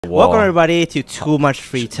Welcome everybody to Too Much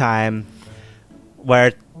Free Time,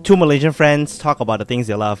 where two Malaysian friends talk about the things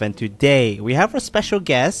they love. And today we have a special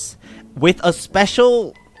guest with a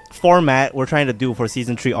special format we're trying to do for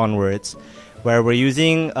season 3 onwards, where we're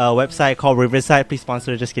using a website called Riverside. Please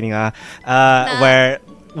sponsor. Just kidding. Where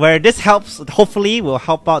this helps. Hopefully, will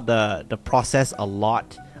help out the process a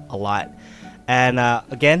lot. And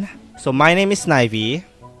again, so my name is Snivy.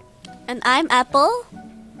 And I'm Apple.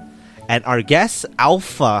 And our guest,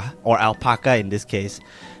 Alpha, or Alpaka in this case.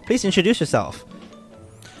 Please introduce yourself.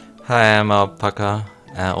 Hi, I'm Alpaka.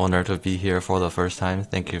 Honored to be here for the first time.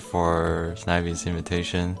 Thank you for Snivy's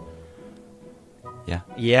invitation.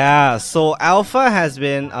 Yeah, so Alpha has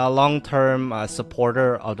been a long-term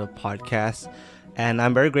supporter of the podcast. And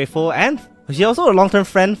I'm very grateful. And he's also a long-term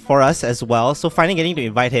friend for us as well. So finally getting to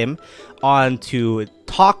invite him on to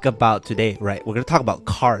talk about today, right? We're going to talk about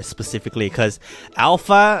cars specifically because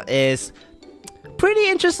Alpha is pretty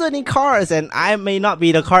interested in cars, and I may not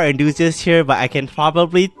be the car enthusiast here, but I can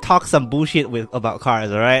probably talk some bullshit about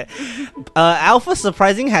cars, alright? Alpha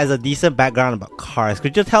surprising has a decent background about cars.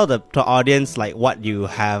 Could you tell the audience like what you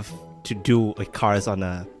have to do with cars on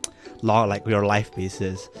a long, like your life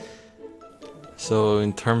basis? So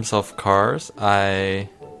in terms of cars, I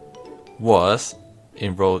was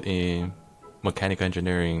enrolled in mechanical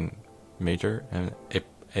engineering major and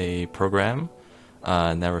a program.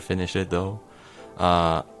 Never finished it though.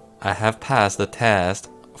 I have passed the test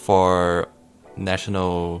for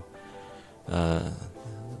national, the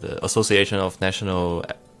Association of National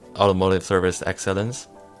Automotive Service Excellence.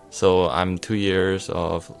 So I'm 2 years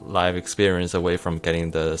of life experience away from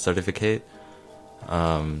getting the certificate.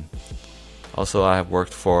 Also, I have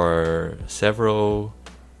worked for several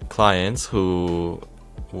clients who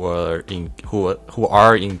are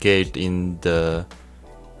engaged in the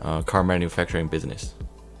car manufacturing business.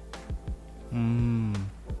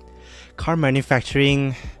 Car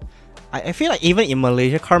manufacturing, I feel like even in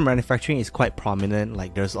Malaysia, car manufacturing is quite prominent.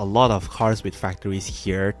 Like there's a lot of cars with factories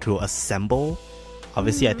here to assemble.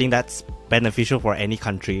 Obviously, I think that's beneficial for any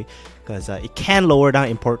country because it can lower down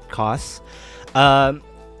import costs.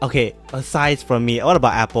 Okay, aside from me, what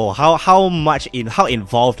about Apple? How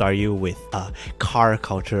involved are you with car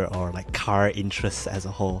culture or like car interests as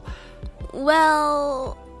a whole?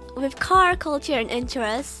 Well, with car culture and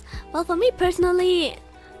interests, well, for me personally,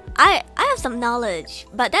 I have some knowledge,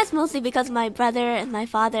 but that's mostly because my brother and my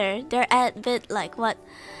father, they're a bit like what?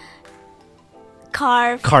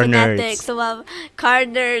 Car fanatics or whatever, car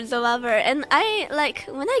nerds or whatever. And I, like,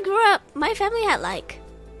 when I grew up, my family had like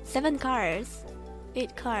 7 cars.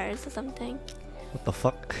 8 cars or something. What the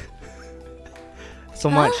fuck? So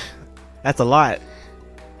much. That's a lot.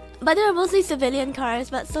 But they were mostly civilian cars,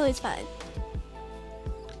 but so it's fine.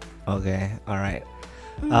 Okay, alright.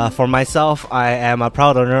 For myself, I am a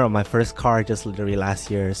proud owner of my first car just literally last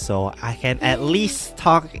year, so I can at least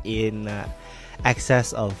talk in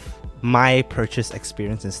excess of my purchase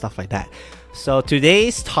experience and stuff like that. So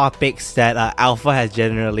today's topics that Alpha has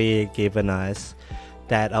generally given us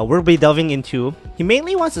that we'll be delving into, he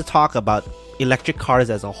mainly wants to talk about electric cars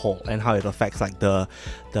as a whole and how it affects like the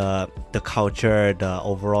culture, the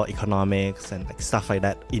overall economics and like stuff like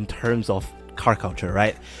that in terms of car culture,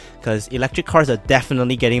 right? Because electric cars are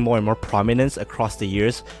definitely getting more and more prominence across the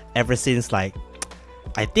years ever since, like,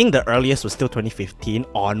 I think the earliest was still 2015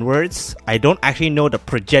 onwards. I don't actually know the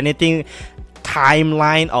progeniting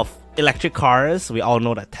timeline of electric cars. We all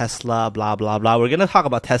know that Tesla, blah blah blah. We're gonna talk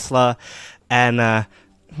about Tesla and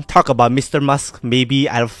talk about Mr. Musk, maybe,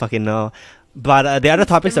 I don't fucking know. But the other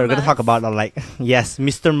topics that we're going to talk about are like, yes,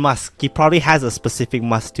 Mr. Musk. He probably has a specific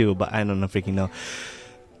Musk too, but I don't know freaking know.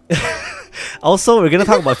 Also, we're going to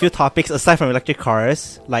talk about a few topics aside from electric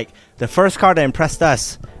cars. Like, the first car that impressed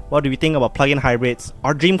us. What do we think about plug-in hybrids?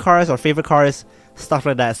 Our dream cars, our favorite cars, stuff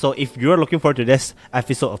like that. So if you're looking forward to this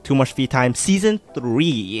episode of Too Much Free Time, Season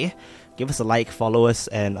 3, give us a like, follow us,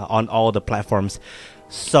 and on all the platforms.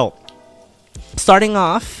 So, starting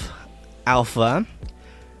off, Alpha,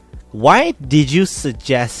 why did you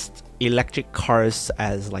suggest electric cars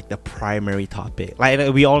as like the primary topic?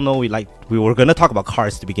 Like we all know we were gonna talk about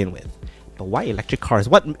cars to begin with, but why electric cars?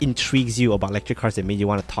 What intrigues you about electric cars that made you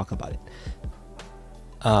want to talk about it?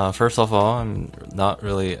 First of all, I'm not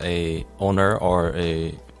really a owner or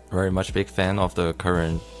a very much big fan of the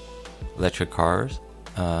current electric cars,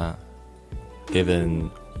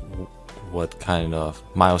 given what kind of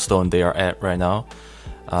milestone they are at right now.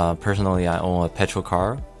 Personally, I own a petrol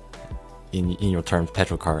car. In your terms,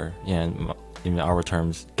 petrol car, and in our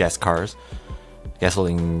terms, gas cars,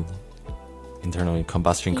 gasoline, internally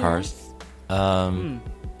combustion cars.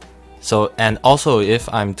 So, and also,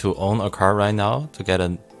 if I'm to own a car right now, to get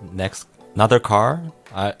another car,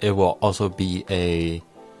 it will also be a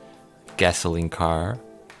gasoline car,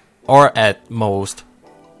 or at most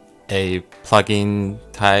a plug-in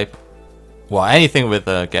type. Well, anything with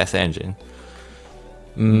a gas engine.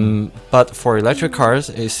 But for electric cars,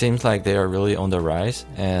 it seems like they are really on the rise,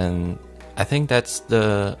 and I think that's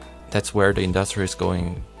where the industry is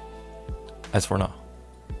going. As for now,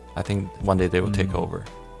 I think one day they will take over,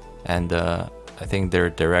 and I think their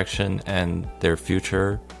direction and their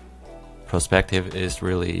future perspective is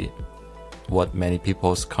really what many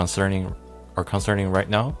people's concerning right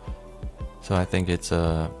now. So I think it's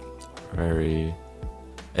a very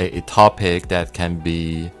a topic that can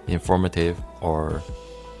be informative, or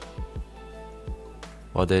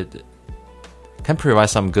well, they can provide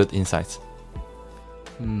some good insights.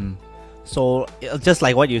 So just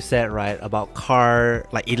like what you said, right, about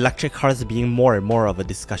electric cars being more and more of a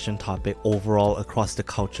discussion topic overall across the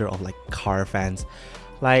culture of like car fans.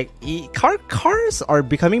 Like cars are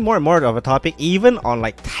becoming more and more of a topic, even on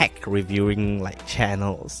like tech reviewing like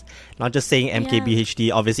channels. Not just saying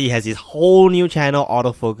MKBHD. Obviously, he has his whole new channel,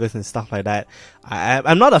 autofocus and stuff like that.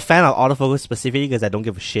 I'm not a fan of autofocus specifically because I don't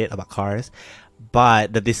give a shit about cars,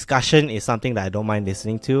 but the discussion is something that I don't mind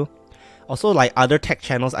listening to. Also, like other tech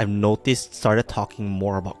channels I've noticed started talking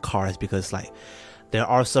more about cars because like there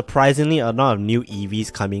are surprisingly a lot of new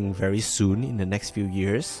EVs coming very soon in the next few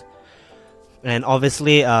years. And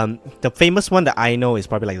obviously, the famous one that I know is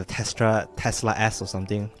probably like the Tesla S or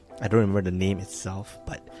something. I don't remember the name itself,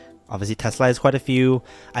 but obviously Tesla has quite a few.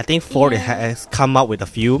 I think Ford has come up with a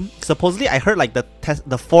few. Supposedly, I heard like the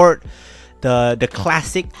Ford, the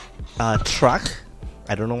classic truck.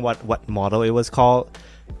 I don't know what model it was called,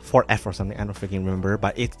 Ford F or something. I don't freaking remember.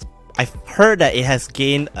 But I've heard that it has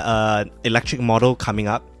gained an electric model coming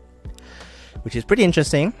up, which is pretty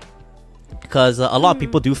interesting. Because a lot of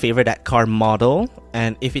people do favor that car model,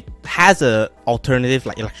 and if it has a alternative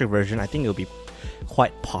like electric version, I think it'll be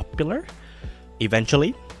quite popular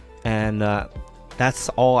eventually. And that's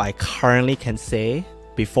all I currently can say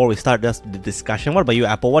before we start the discussion. What about you,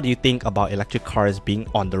 Apple? What do you think about electric cars being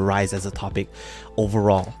on the rise as a topic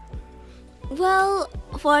overall? Well,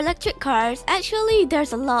 for electric cars, actually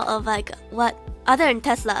there's a lot of other than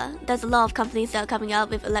Tesla, there's a lot of companies that are coming out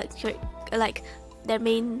with electric, like their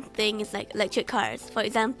main thing is like electric cars. For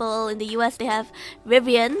example, in the US they have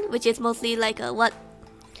Rivian, which is mostly like a what?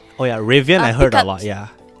 Oh yeah, Rivian. I heard a lot. Yeah.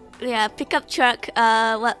 Yeah, pickup truck.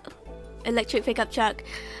 Electric pickup truck.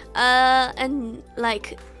 And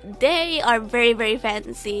like they are very very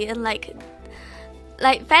fancy and like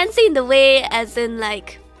fancy in the way as in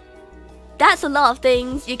like that's a lot of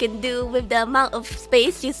things you can do with the amount of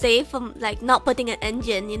space you save from like not putting an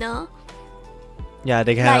engine, you know? Yeah,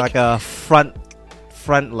 they can have like a front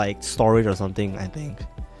like storage or something, I think.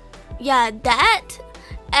 Yeah, that,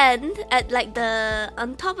 and at like the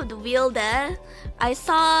on top of the wheel there, I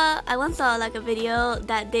once saw like a video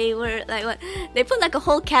that they were like they put like a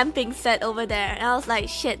whole camping set over there, and I was like,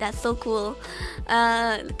 shit, that's so cool.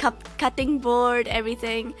 Cutting board,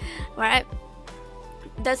 everything, right?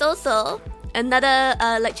 There's also another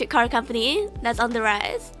electric car company that's on the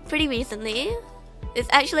rise pretty recently. It's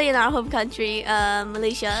actually in our home country,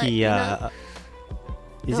 Malaysia. Kia. You know?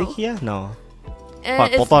 Is it Kia? No.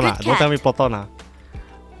 It's Potona. Good Don't tell me Cat. Potona.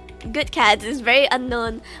 Good Cat is very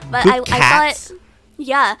unknown, but Good I Cats? saw it.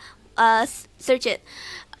 Yeah, search it.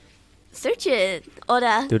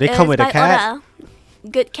 Oda. Do they come with a by cat? Oda.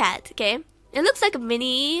 Good Cat. Okay. It looks like a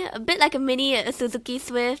bit like a mini Suzuki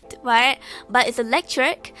Swift, right? But it's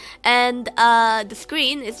electric, and the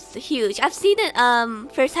screen is huge. I've seen it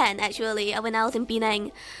firsthand actually when I was in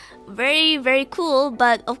Penang. Very very cool,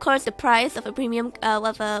 but of course the price of a premium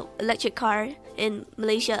of a electric car in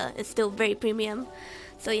Malaysia is still very premium.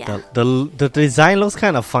 So yeah. The design looks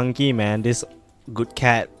kind of funky, man. This Good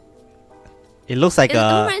Cat. It looks like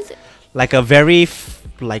a very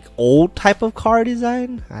like old type of car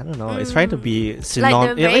design. I don't know. It's trying to be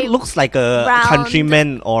it looks like a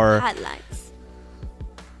Countryman or headlights.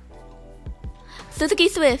 Suzuki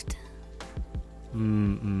Swift.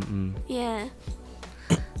 Yeah.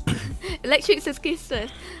 Electric Suzuki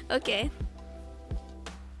Swift. Okay.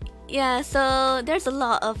 Yeah, so there's a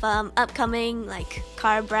lot of upcoming like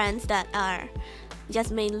car brands that are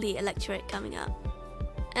just mainly electric coming up,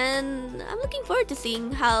 and I'm looking forward to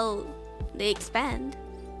seeing how they expand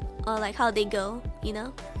or like how they go, you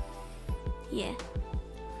know? Yeah.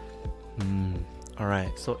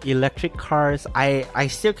 Alright, so electric cars, I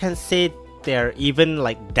still can't say they're even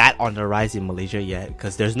like that on the rise in Malaysia yet,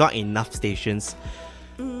 because there's not enough stations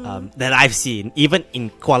that I've seen, even in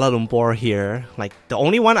Kuala Lumpur here. Like the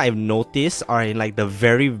only one I've noticed are in like the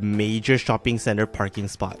very major shopping center parking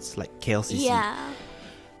spots, like KLCC. Yeah.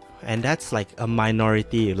 And that's like a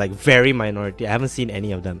minority, like very minority. I haven't seen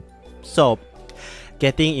any of them. So,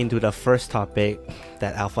 getting into the first topic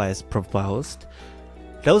that Alpha has proposed,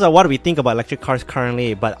 those are what we think about electric cars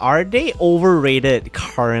currently, but are they overrated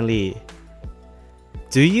currently?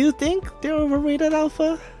 Do you think they're overrated,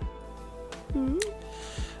 Alpha?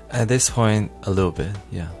 At this point, a little bit,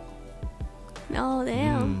 yeah. Oh,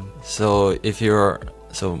 damn. So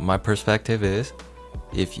my perspective is,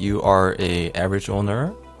 if you are a average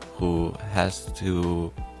owner who has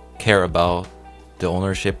to care about the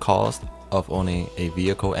ownership cost of owning a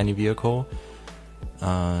vehicle, any vehicle,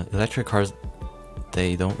 electric cars,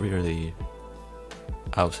 they don't really,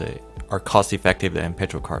 I would say, are cost effective than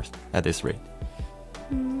petrol cars at this rate.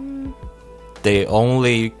 They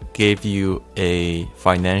only give you a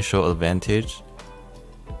financial advantage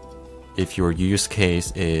if your use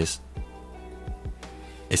case is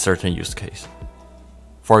a certain use case.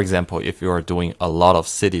 For example, if you are doing a lot of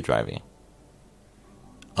city driving,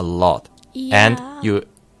 a lot, Yeah.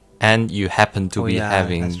 and you happen to be that's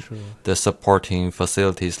having true. the supporting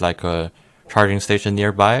facilities like a charging station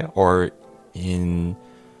nearby, or in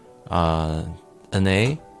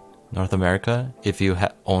NA, North America, if you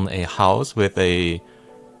own a house with the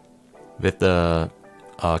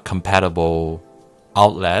compatible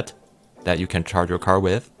outlet that you can charge your car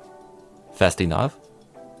with fast enough.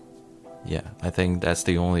 Yeah, I think that's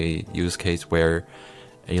the only use case where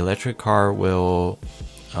an electric car will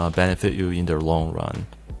benefit you in the long run.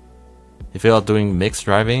 If you are doing mixed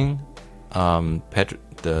driving, at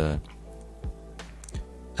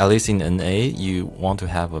least in NA, you want to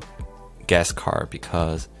have a gas car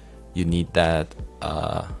because you need that,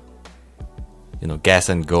 gas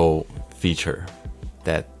and go feature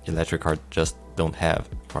that electric cars just don't have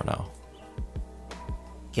for now.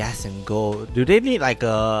 Gas and go. Do they need like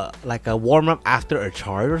a warm up after a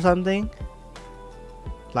charge or something?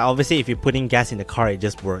 Like obviously, if you're putting gas in the car, it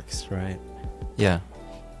just works, right? Yeah.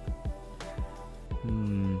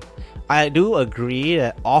 I do agree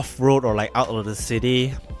that off-road or like out of the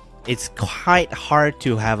city, it's quite hard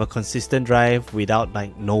to have a consistent drive without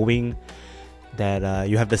like knowing that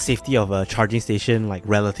you have the safety of a charging station like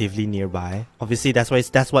relatively nearby. Obviously, that's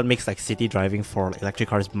what makes like city driving for like, electric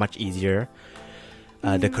cars much easier.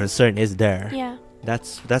 The concern is there. Yeah.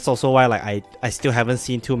 That's also why like I still haven't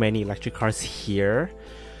seen too many electric cars here.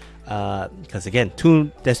 Because again,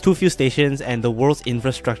 there's too few stations, and the world's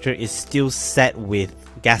infrastructure is still set with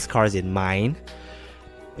gas cars in mind.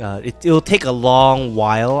 It'll take a long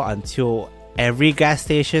while until every gas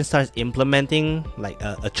station starts implementing like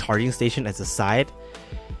a charging station as a side.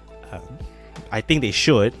 I think they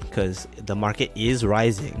should, because the market is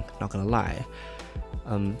rising, not gonna lie.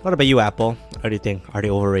 What about you, Apple? What do you think? Are they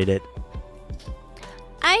overrated?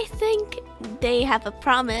 I think they have a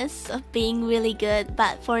promise of being really good,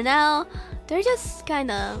 but for now, they're just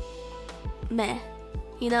kind of meh,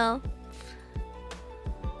 you know?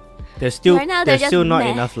 There's still Right now, they're there's still just not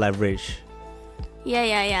meh. enough leverage.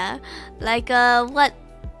 Yeah. Like, what?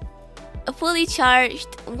 A fully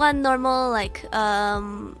charged, one normal, like,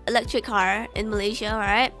 electric car in Malaysia,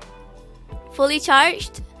 right? Fully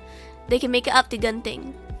charged, they can make it up to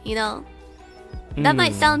Genting, you know? That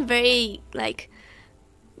might sound very, like,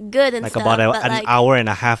 good and Like stuff, about but an like, hour and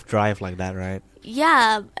a half drive like that, right?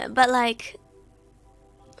 yeah, but like,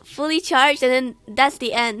 fully charged and then that's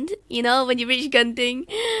the end, you know, when you reach Genting.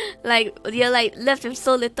 Like, you're like left with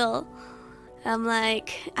so little. I'm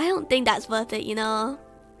like, I don't think that's worth it, you know?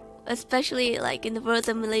 Especially like in the roads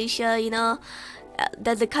of Malaysia, you know?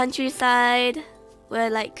 There's the countryside where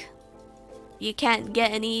like you can't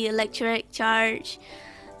get any electric charge.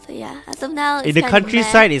 So yeah, as of now, it's In the kind of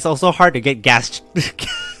countryside, it's also hard to get gas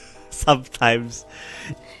sometimes.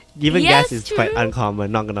 Even Yes, gas is quite true.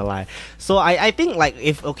 uncommon, not gonna lie. So I think like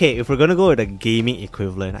if we're gonna go with a gaming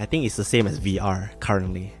equivalent, I think it's the same as VR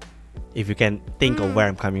currently. If you can think of where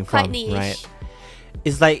I'm coming quite from, niche. right?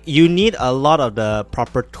 It's like you need a lot of the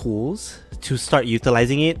proper tools to start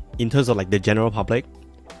utilizing it in terms of like the general public.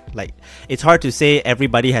 Like, it's hard to say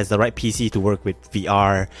everybody has the right PC to work with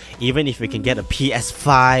VR. Even if we can get a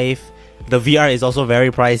PS5, the VR is also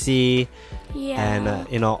very pricey. Yeah.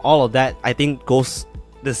 And, all of that, I think, goes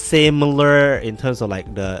the similar in terms of,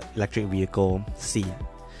 like, the electric vehicle scene.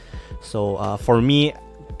 So, for me,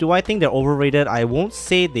 do I think they're overrated? I won't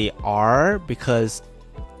say they are, because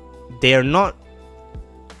they're not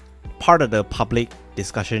part of the public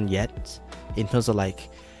discussion yet in terms of, like,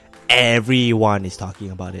 everyone is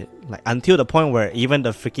talking about it. Like until the point where even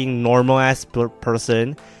the freaking normal ass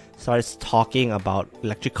person starts talking about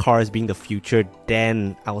electric cars being the future,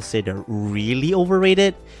 then I will say they're really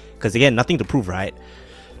overrated. Because again, nothing to prove, right?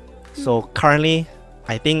 So currently,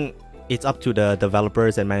 I think it's up to the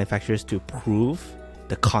developers and manufacturers to prove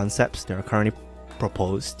the concepts that are currently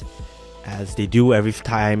proposed, as they do every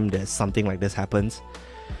time there's something like this happens.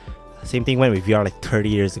 Same thing went with VR like 30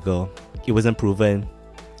 years ago. It wasn't proven.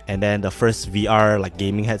 And then the first VR like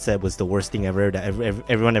gaming headset was the worst thing ever that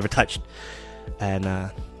everyone ever touched.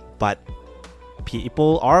 And but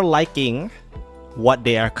people are liking what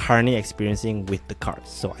they are currently experiencing with the cars.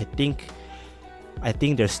 So I think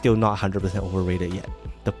they're still not 100% overrated yet.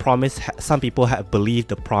 The promise, some people have believed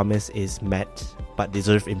the promise is met, but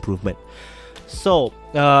deserve improvement. So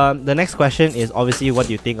the next question is obviously, what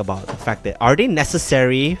do you think about the fact that are they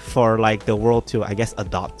necessary for like the world to, I guess,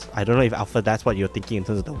 adopt? I don't know if Alpha, that's what you're thinking in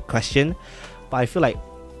terms of the question, but I feel like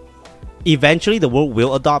eventually the world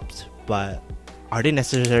will adopt, but are they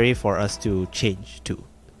necessary for us to change to,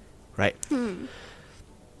 right?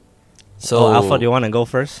 So Alpha, do you want to go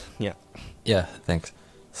first? Yeah. Yeah, thanks.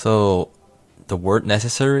 So the word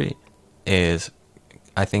necessary is,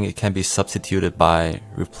 I think it can be substituted by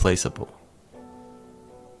replaceable.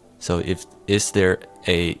 So is there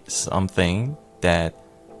something that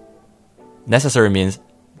necessary means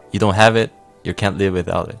you don't have it, you can't live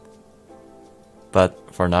without it.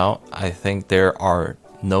 But for now, I think there are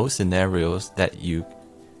no scenarios that you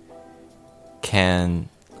can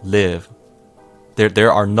live.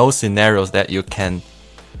 There are no scenarios that you can.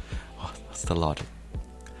 What's the logic?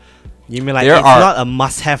 You mean like it's not a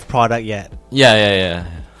must-have product yet? Yeah.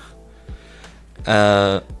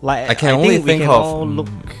 Like I can only think of.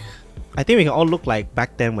 I think we can all look like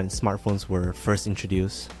back then when smartphones were first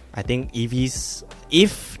introduced. I think EVs,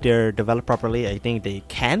 if they're developed properly, I think they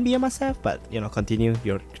can be a must-have. But continue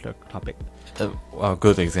your topic. Well,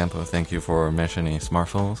 good example. Thank you for mentioning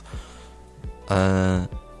smartphones. So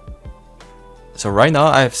right now,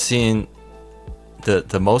 I've seen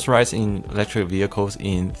the most rise in electric vehicles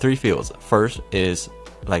in 3 fields. First is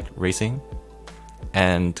like racing,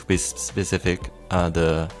 and to be specific,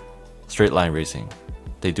 the straight line racing.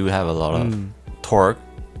 They do have a lot of torque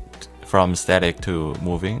from static to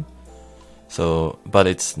moving. So, but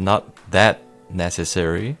it's not that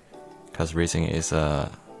necessary because racing is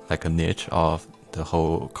like a niche of the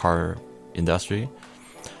whole car industry.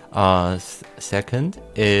 Second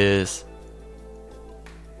is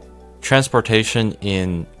transportation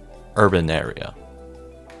in urban area.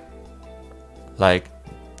 Like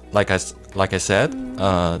I said,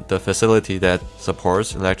 the facility that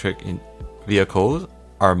supports electric vehicles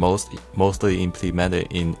are mostly implemented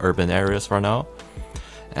in urban areas for now,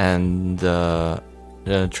 and the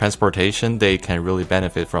transportation, they can really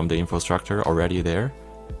benefit from the infrastructure already there.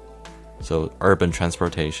 So urban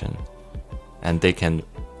transportation, and they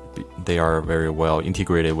are very well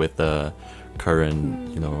integrated with the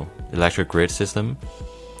current electric grid system.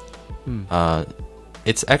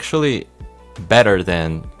 It's actually better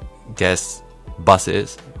than gas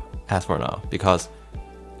buses as for now, because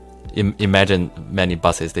imagine many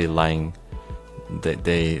buses they're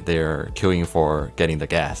queuing for getting the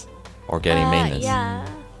gas or getting maintenance.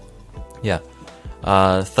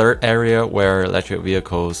 Third area where electric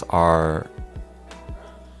vehicles are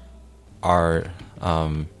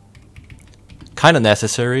kind of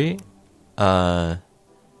necessary.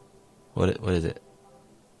 What is it?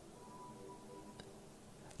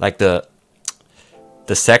 Like the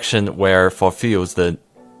section where fulfills the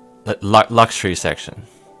luxury section.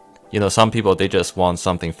 Some people, they just want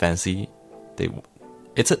something fancy.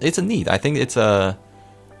 It's a need. I think it's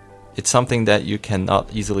something that you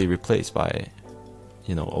cannot easily replace by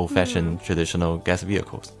old-fashioned traditional gas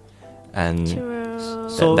vehicles. And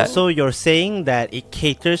so you're saying that it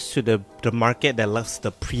caters to the market that loves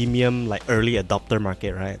the premium, like early adopter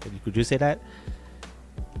market, right? Could you say that?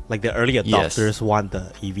 Like the early adopters want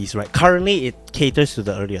the EVs, right? Currently, it caters to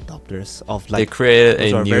the early adopters of like, they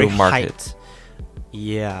created a new market. Hyped.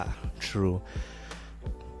 Yeah, true.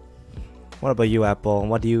 What about you, Apple?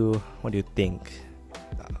 What do you think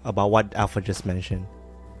about what Alpha just mentioned?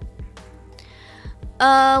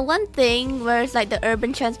 One thing where it's like the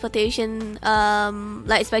urban transportation,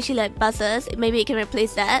 like especially like buses, maybe it can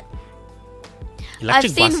replace that.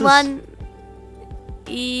 Electric buses? I've seen one.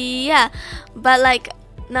 Yeah, but like,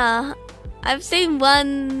 nah, I've seen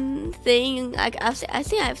one thing. I've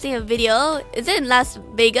seen a video. Is it in Las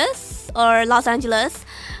Vegas or Los Angeles?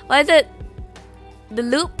 What is it? The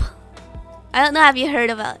Loop? I don't know. Have you heard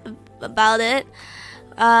about it?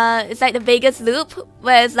 It's like the Vegas Loop,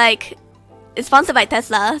 where it's like it's sponsored by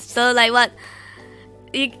Tesla. So like what,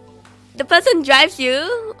 the person drives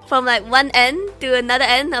you from like one end to another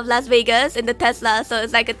end of Las Vegas in the Tesla. So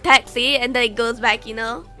it's like a taxi, and then it goes back, you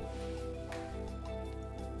know.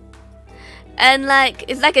 And like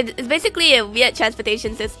it's basically a weird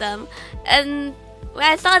transportation system. And when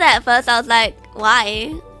I saw that at first, I was like,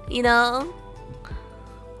 why? You know,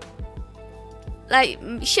 like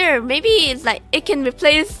sure, maybe it's like it can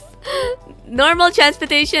replace normal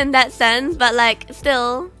transportation in that sense, but like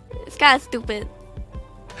still, it's kind of stupid.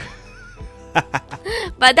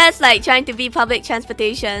 But that's like trying to be public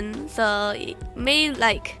transportation, so it may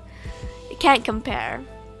like it can't compare.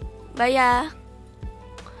 But yeah.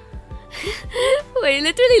 Wait,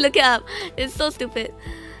 literally look it up. It's so stupid.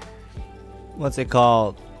 What's it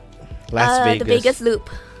called? Las Vegas. The Vegas Loop.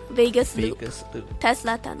 Vegas Loop. Loop.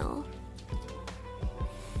 Tesla tunnel.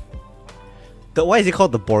 Why is it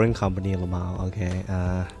called the Boring Company, Lamau? Okay.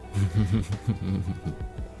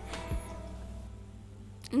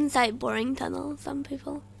 Inside boring tunnel, some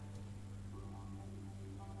people.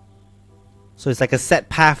 So it's like a set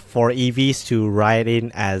path for EVs to ride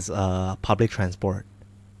in as public transport.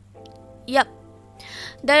 Yep.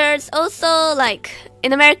 There's also like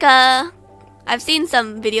in America, I've seen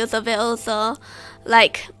some videos of it also,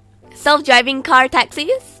 like self-driving car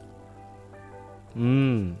taxis.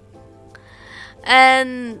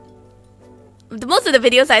 And most of the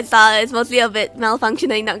videos I saw is mostly of it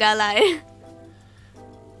malfunctioning, not gonna lie.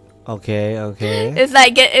 Okay. It's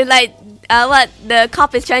like what the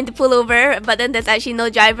cop is trying to pull over, but then there's actually no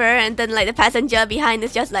driver, and then like the passenger behind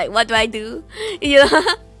is just like, what do I do? You know?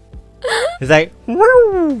 It's like,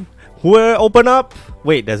 woo, open up.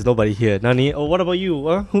 Wait, there's nobody here. Nani? Oh, what about you?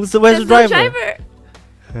 Where's the driver? No driver.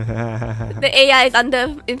 The AI is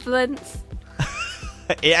under influence.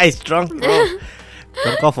 AI is drunk, bro.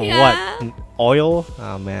 Drunk off of what? Oil?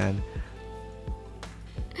 Oh man.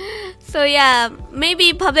 So yeah,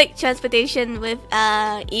 maybe public transportation with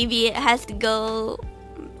EV has to go,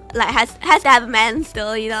 like has to have a man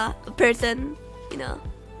still, you know, a person, you know.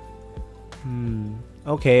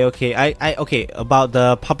 Okay. Okay, about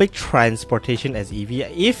the public transportation as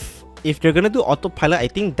EV, if they're gonna do autopilot, I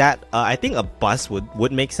think that I think a bus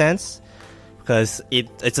would make sense, because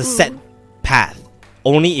it's a set path.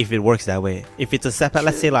 Only if it works that way. If it's a set path,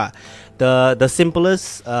 let's say the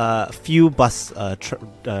simplest few bus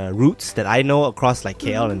routes that I know across like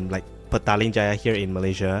KL and like Petaling Jaya here in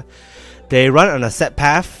Malaysia, they run on a set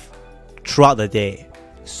path throughout the day.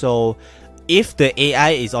 So if the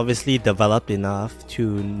AI is obviously developed enough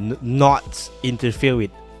to not interfere with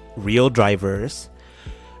real drivers,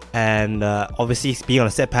 and obviously being on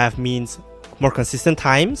a set path means more consistent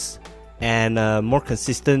times and more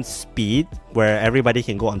consistent speed where everybody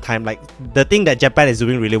can go on time, like the thing that Japan is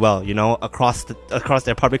doing really well, you know, across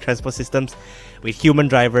their public transport systems with human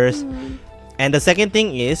drivers. And the second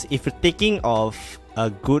thing is, if you're thinking of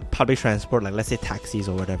a good public transport, like let's say taxis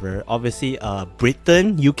or whatever, obviously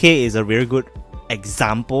Britain, UK is a very good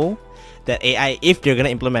example that AI, if they're gonna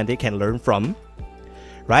implement it, can learn from,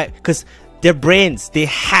 right? Because their brains, they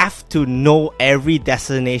have to know every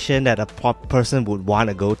destination that a person would want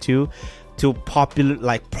to go to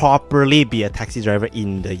properly be a taxi driver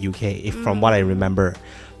in the UK, from what I remember.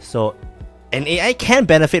 So and AI can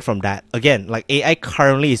benefit from that. Again, like AI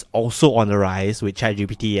currently is also on the rise with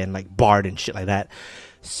ChatGPT and like Bard and shit like that.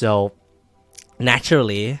 So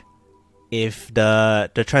naturally, if the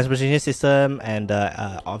transportation system and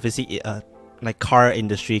obviously like car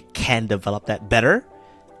industry can develop that better,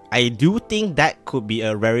 I do think that could be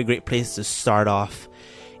a very great place to start off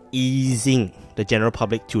easing the general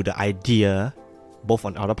public to the idea, both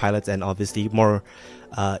on autopilots and obviously more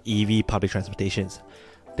EV public transportations.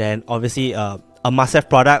 Then obviously a must-have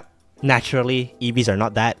product, naturally EVs are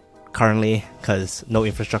not that currently because no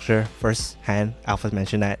infrastructure. First hand, Alpha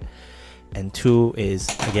mentioned that. And two is,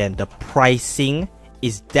 again, the pricing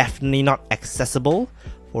is definitely not accessible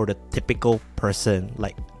for the typical person.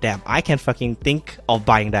 Like, damn, I can fucking think of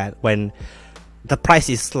buying that when the price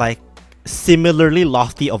is like similarly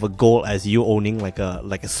lofty of a goal as you owning like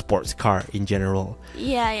a sports car in general.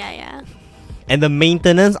 Yeah. And the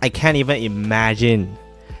maintenance, I can't even imagine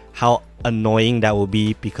how annoying that will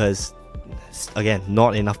be, because again,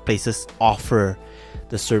 not enough places offer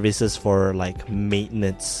the services for like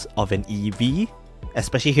maintenance of an EV,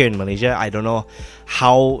 especially here in Malaysia. I don't know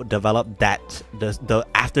how developed that the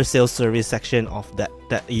after sales service section of that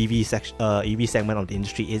EV section EV segment of the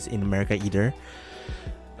industry is in America either.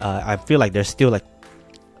 I feel like they're still like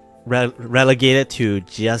relegated to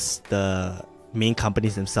just the main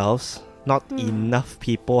companies themselves. Not enough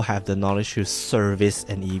people have the knowledge to service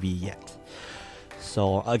an EV yet.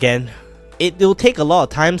 So again, it will take a lot of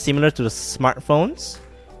time, similar to the smartphones.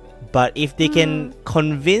 But if they can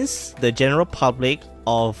convince the general public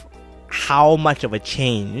of how much of a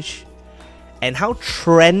change and how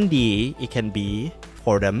trendy it can be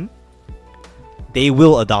for them, they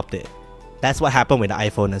will adopt it. That's what happened with the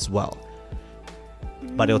iPhone as well.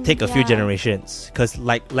 But it'll take a few generations. Because,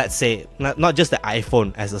 like, let's say, not just the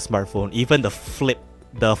iPhone as a smartphone, even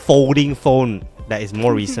the folding phone that is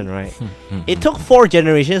more recent, right? It took 4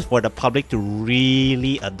 generations for the public to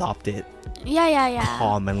really adopt it. Yeah.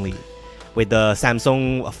 Commonly. With the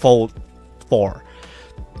Samsung Fold 4.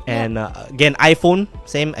 And again, iPhone,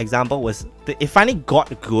 same example, it finally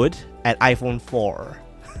got good at iPhone 4.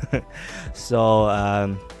 So,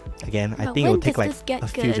 again, I think it will take like a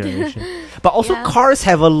few generations. But also, cars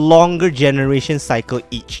have a longer generation cycle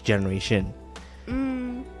each generation.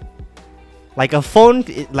 Like a phone,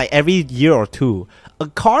 like every year or 2. A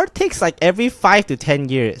car takes like every 5 to 10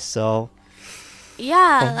 years. So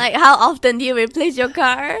yeah, like how often do you replace your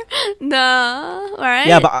car? No, right?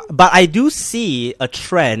 Yeah, but I do see a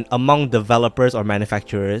trend among developers or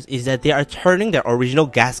manufacturers is that they are turning their original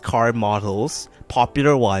gas car models,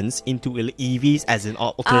 popular ones, into EVs as an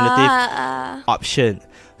alternative option.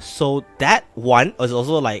 So that one is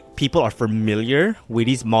also like people are familiar with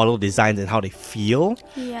these model designs and how they feel.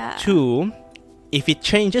 Yeah. 2, if it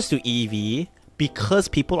changes to EV, because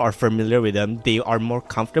people are familiar with them, they are more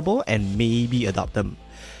comfortable and maybe adopt them.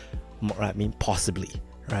 Possibly,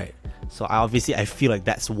 right? So I feel like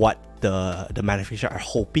that's what the manufacturers are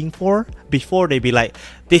hoping for before they be like,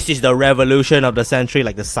 this is the revolution of the century,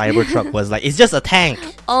 like the Cybertruck was like, it's just a tank.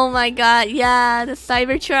 Oh my god, yeah, the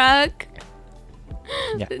Cybertruck.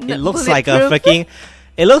 Yeah, it looks like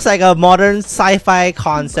it looks like a modern sci-fi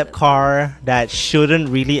concept car that shouldn't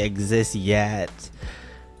really exist yet.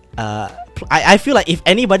 I feel like if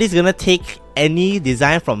anybody's gonna take any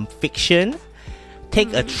design from fiction,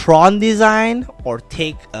 take a Tron design or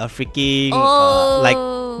take a freaking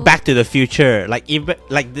like Back to the Future, like even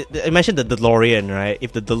like I mentioned the DeLorean, right?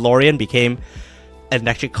 If the DeLorean became an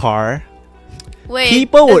electric car,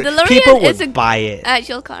 people would buy it.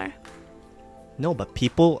 Actual car. No, but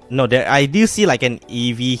I do see like an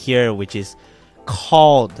EV here, which is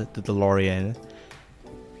called the DeLorean.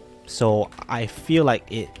 So I feel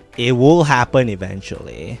like it will happen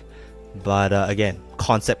eventually. But again,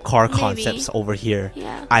 concepts over here.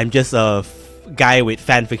 Yeah. I'm just a guy with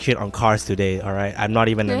fan fiction on cars today, alright? I'm not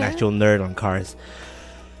even an actual nerd on cars.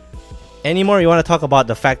 Any more you want to talk about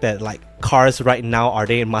the fact that like cars right now, are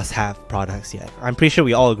they must-have products yet? I'm pretty sure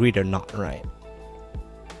we all agree they're not, right?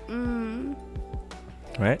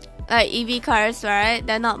 Right? Like EV cars, right?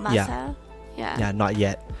 They're not must-have. Yeah, not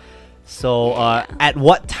yet. So at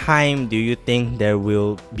what time do you think there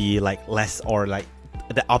will be like less or like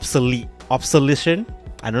the obsolescence?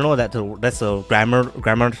 I don't know that's a grammar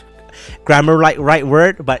like right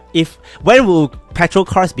word, but when will petrol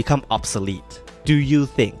cars become obsolete? Do you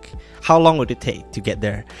think? How long would it take to get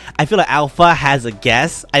there? I feel like Alpha has a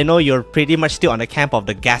guess. I know you're pretty much still on the camp of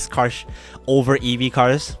the gas cars over EV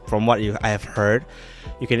cars from what I have heard.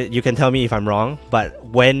 You can tell me if I'm wrong, but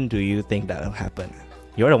when do you think that'll happen?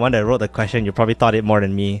 You're the one that wrote the question. You probably thought it more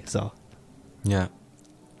than me, so. Yeah.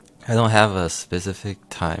 I don't have a specific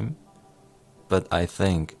time, but I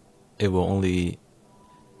think it will only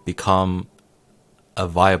become a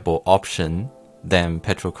viable option than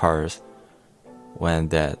petrol cars when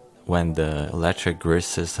the electric grid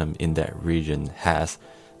system in that region has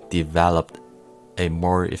developed a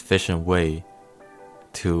more efficient way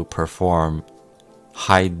to perform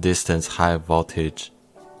high distance, high voltage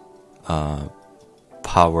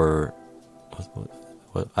power.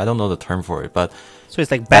 What I don't know the term for it, but so it's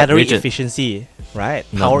like battery efficiency, right?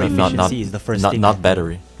 Power efficiency is the first thing. Not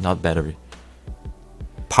battery.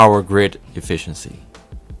 Power grid efficiency.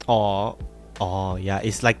 Oh, yeah.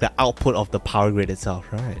 It's like the output of the power grid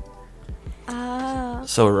itself, right?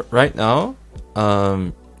 So right now, let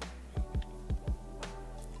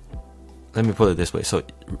me put it this way. So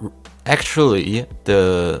actually,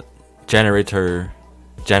 the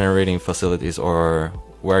generating facilities or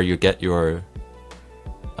where you get your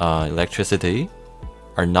electricity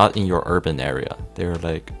are not in your urban area. They're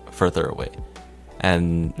like further away,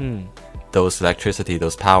 and those electricity,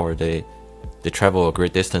 those power, they travel a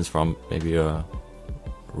great distance from maybe a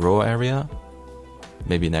rural area,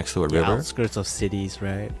 maybe next to a river, outskirts of cities,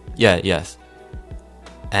 right? Yes,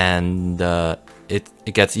 and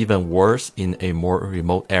it gets even worse in a more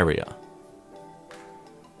remote area.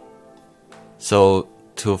 So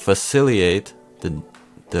to facilitate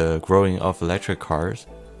the growing of electric cars,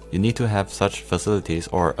 you need to have such facilities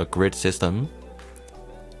or a grid system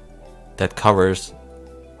that covers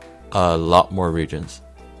a lot more regions,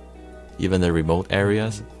 even the remote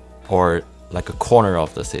areas or like a corner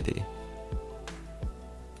of the city.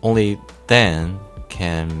 Only then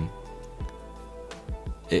can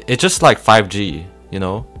it's just like 5G, you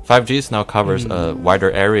know. 5G now covers a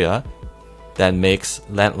wider area that makes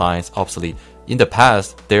landlines obsolete. In the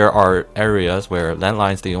past, there are areas where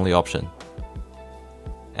landline's the only option,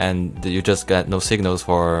 and you just get no signals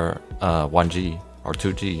for 1G or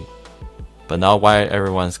 2G. But now, why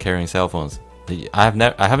everyone's carrying cell phones? I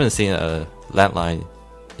haven't seen a landline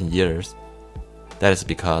in years. That is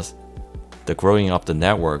because the growing of the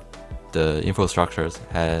network, the infrastructures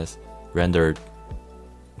has rendered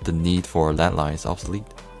the need for landlines obsolete.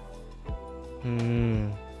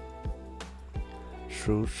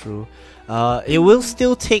 True. It will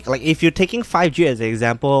still take, like, if you're taking 5G as an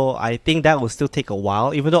example, I think that will still take a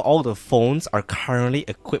while, even though all the phones are currently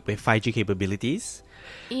equipped with 5G capabilities.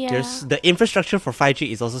 Yeah. The infrastructure for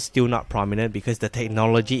 5G is also still not prominent because the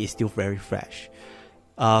technology is still very fresh.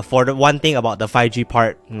 For the one thing about the 5G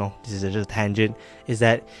part, this is just a tangent, is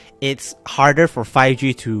that it's harder for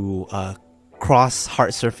 5G to cross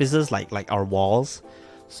hard surfaces like our walls.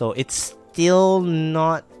 So it's still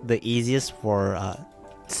not the easiest for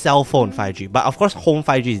cell phone 5G. But of course, home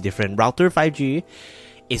 5G is different. Router 5G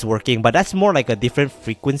is working, but that's more like a different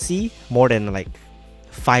frequency, more than like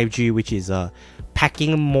 5G, which is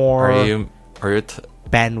packing more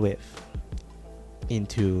bandwidth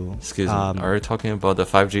into. Excuse me. Are you talking about the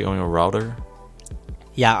 5G on your router?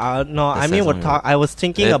 Yeah. No. I mean, I was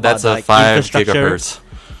thinking about that's like 5 infrastructure. gigahertz.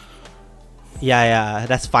 Yeah,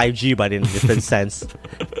 that's 5G, but in a different sense.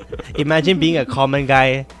 Imagine being a common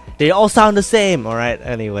guy. They all sound the same, alright?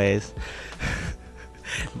 Anyways.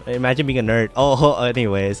 Imagine being a nerd.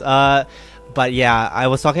 Anyways. But yeah, I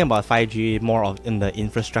was talking about 5G more of in the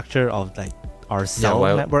infrastructure of like our cell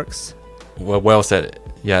networks. Well said.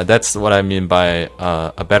 Yeah, that's what I mean by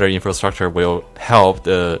a better infrastructure will help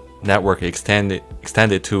the network extend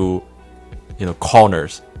it to,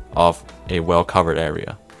 corners of a well-covered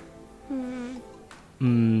area.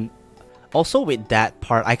 Also, with that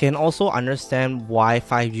part, I can also understand why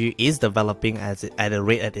 5G is developing at a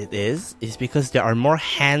rate that it is because there are more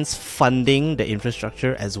hands funding the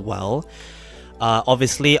infrastructure as well.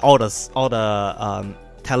 Obviously, all the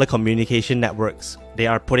telecommunication networks, they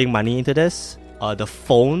are putting money into this. The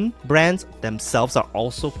phone brands themselves are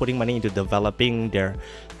also putting money into developing their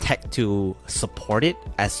tech to support it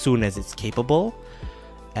as soon as it's capable.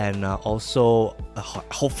 And also,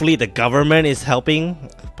 hopefully the government is helping.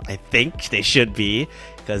 I think they should be,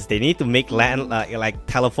 because they need to make like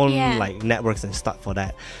telephone like networks and stuff for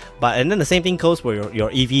that. And then the same thing goes for your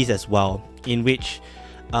EVs as well, in which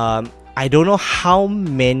I don't know how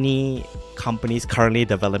many companies currently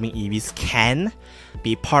developing EVs can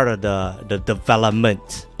be part of the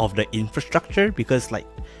development of the infrastructure, because like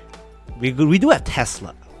we do have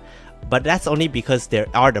Tesla. But that's only because they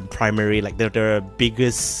are the primary, like they're the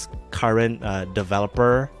biggest current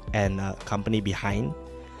developer and company behind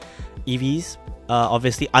EVs.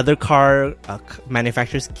 Obviously, other car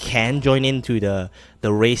manufacturers can join into the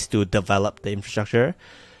race to develop the infrastructure.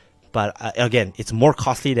 But again, it's more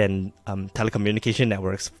costly than telecommunication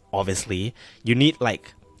networks, obviously. You need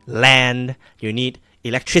like land, you need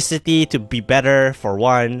electricity to be better for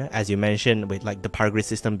one, as you mentioned, with like the power grid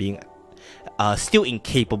system being still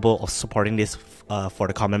incapable of supporting this for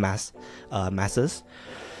the common masses.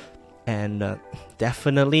 And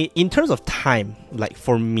definitely in terms of time, like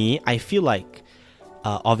for me, I feel like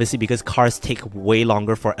obviously because cars take way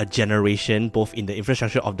longer for a generation, both in the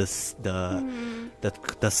infrastructure of the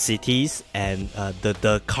cities and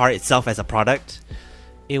the car itself as a product,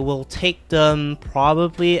 it will take them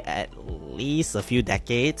probably at least a few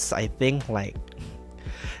decades. I think like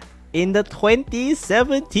in the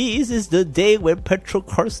 2070s is the day when petrol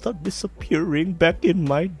cars start disappearing, back in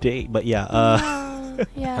my day. But yeah, I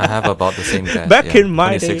have about the same guess. Back in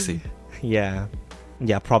my 2060. day.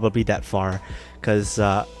 Yeah, probably that far, because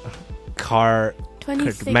car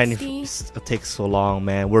 2060 takes so long,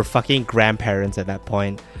 man. We're fucking grandparents at that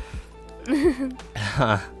point.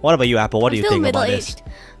 What about you, Apple? What do you think about this?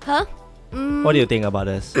 Huh? What do you think about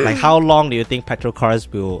this? Like, how long do you think petrol cars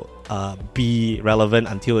will be relevant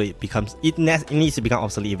until it needs to become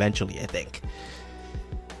obsolete eventually? I think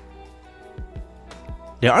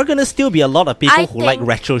there are gonna still be a lot of people who like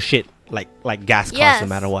retro shit, like gas cars, no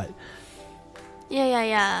matter what.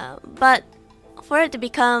 Yeah. But for it to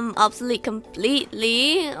become obsolete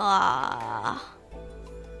completely,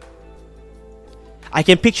 I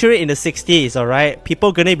can picture it in the 60s, alright?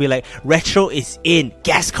 People gonna be like, retro is in,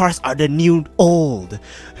 gas cars are the new old.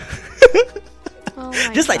 Oh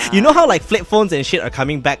my Just like, God. you know how like flip phones and shit are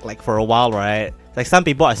coming back like for a while, right? Like some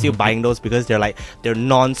people are still buying those because they're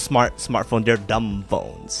non-smart smartphone, they're dumb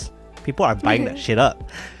phones. People are buying that shit up.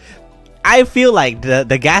 I feel like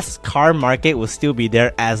the gas car market will still be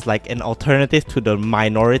there as like an alternative to the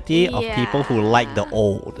minority of people who like the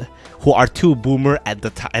old, who are too boomer at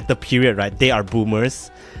the period, right? They are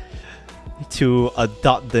boomers to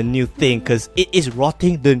adopt the new thing because it is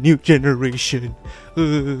rotting the new generation.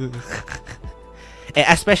 And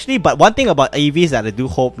especially, but one thing about EVs that I do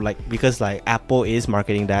hope, like, because like Apple is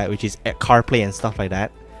marketing that, which is CarPlay and stuff like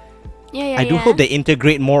that. I do hope they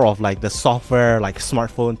integrate more of like the software, like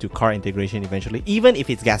smartphone to car integration eventually, even if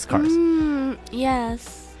it's gas cars.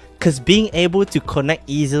 Yes. Because being able to connect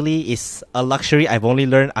easily is a luxury I've only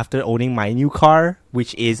learned after owning my new car,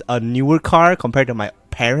 which is a newer car compared to my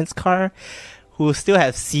parents' car, who still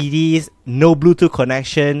have CDs, no Bluetooth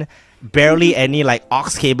connection, barely any like aux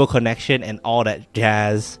cable connection, and all that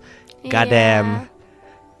jazz. Goddamn.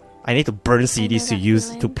 I need to burn CDs to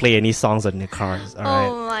use to play any songs on the cars.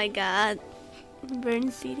 Alright. Oh my God.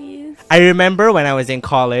 Burn CDs. I remember when I was in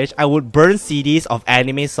college, I would burn CDs of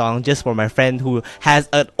anime songs just for my friend who has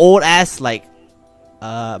an old ass like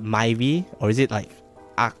Myvi, or is it like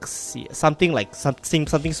Axie, something like something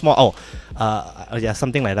small. Yeah,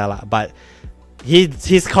 something like that lah. But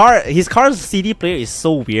his car's CD player is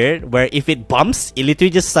so weird, where if it bumps, it literally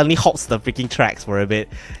just suddenly halts the freaking tracks for a bit.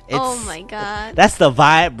 Oh my God. That's the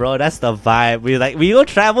vibe, bro. That's the vibe. We go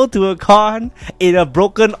travel to a con in a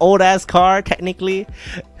broken old ass car. Technically,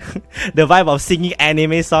 the vibe of singing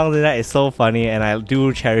anime songs and that is so funny, and I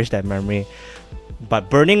do cherish that memory. But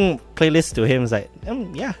burning playlists to him is like,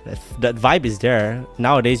 yeah, that vibe is there.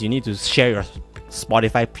 Nowadays, you need to share your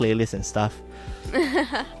Spotify playlist and stuff.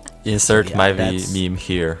 Insert my meme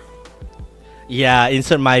here. Yeah,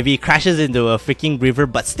 insert my V, crashes into a freaking river,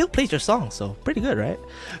 but still plays your song. So pretty good, right?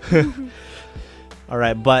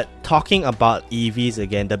 Alright, but talking about EVs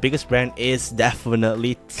again, the biggest brand is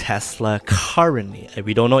definitely Tesla currently.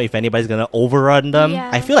 We don't know if anybody's gonna overrun them.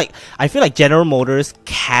 Yeah. I feel like General Motors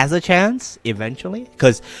has a chance eventually,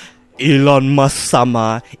 because Elon Musk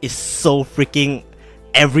sama is so freaking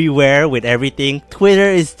everywhere with everything. Twitter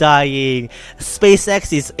is dying,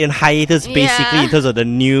 SpaceX is in hiatus basically in terms of the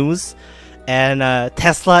news, and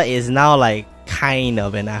Tesla is now like kind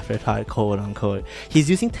of an afterthought, quote unquote. He's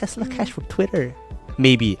using Tesla Cash for Twitter.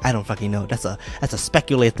 Maybe, I don't fucking know. That's a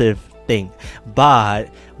speculative thing. But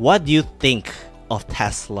what do you think of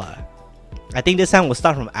Tesla? I think this time we'll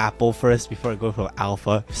start from Apple first before we go from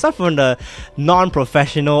Alpha. Start from the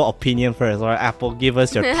non-professional opinion first. Or Apple, give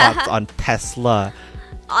us your thoughts on Tesla.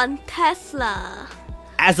 On Tesla.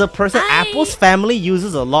 As a person, Apple's family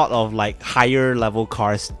uses a lot of like higher level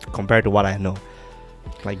cars compared to what I know,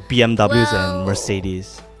 like BMWs and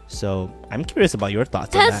Mercedes. So I'm curious about your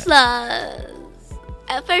thoughts on that. Tesla.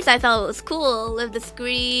 At first, I thought it was cool with the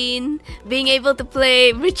screen, being able to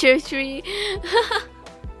play Witcher 3.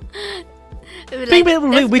 Being able to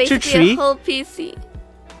play Witcher 3? A whole PC.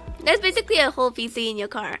 There's basically a whole PC in your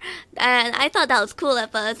car, and I thought that was cool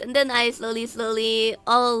at first, and then I slowly,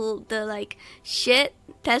 all the like shit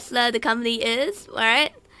Tesla the company is,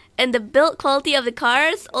 right? And the build quality of the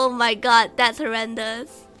cars, oh my god, that's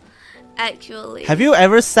horrendous. Actually, have you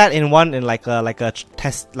ever sat in one in like a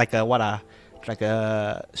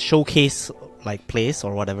showcase like place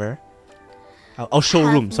or whatever? Oh,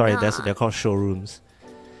 showroom. Sorry, they're called showrooms.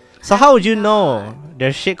 So how would you know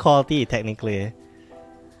they're shit quality technically?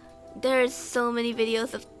 There's so many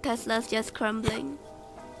videos of Teslas just crumbling.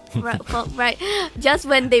 right, just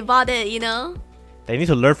when they bought it, you know? They need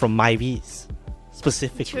to learn from Myvis,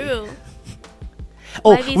 specifically. True.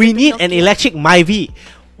 Oh, Myvis we in need Tokyo. an electric Myvi.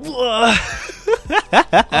 Oh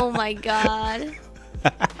my god.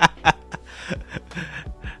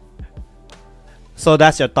 So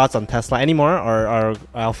that's your thoughts on Tesla. Any more, or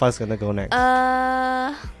Alpha's gonna go next?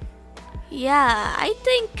 Yeah, I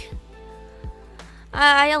think...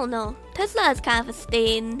 I don't know. Tesla is kind of a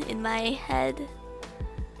stain in my head.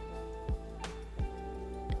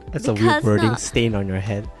 That's a weird because wording, no- stain on your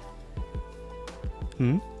head.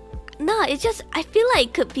 No, it's just, I feel like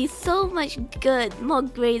it could be so much good, more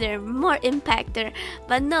greater, more impactor.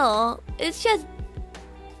 But no, it's just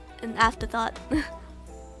an afterthought.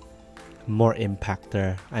 More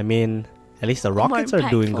impactor. I mean, at least the rockets are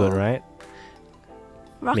doing good, impactful. right?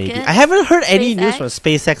 Rocket. Maybe. I haven't heard any news SpaceX. from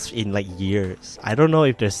SpaceX in like years. I don't know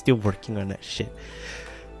if they're still working on that shit.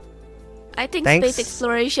 I think Thanks. space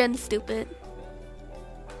exploration is stupid.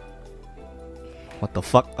 What the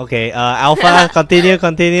fuck? Okay, Alpha, continue.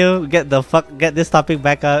 Get this topic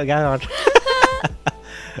back out.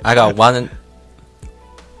 I got one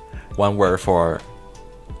one word for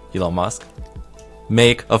Elon Musk: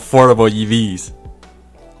 make affordable EVs.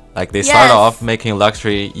 Like they start off making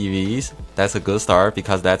luxury EVs. That's a good start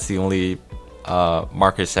because that's the only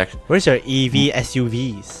market section. Where's your EV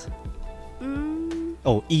SUVs?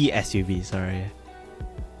 Oh, E-SUV, sorry.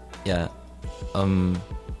 Yeah.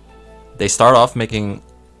 They start off making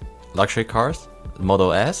luxury cars,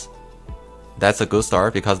 Model S. That's a good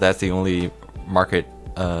start because that's the only market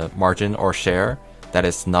margin or share that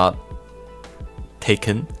is not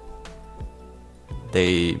taken.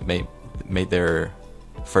 They made their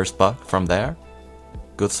first buck from there.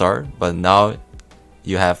 Good start. But now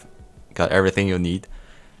you have got everything you need.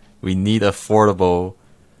 We need affordable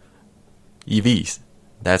EVs.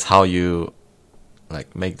 That's how you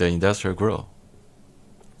like make the industry grow.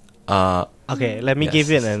 Okay, let me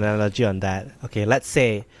give you an analogy on that. Okay, let's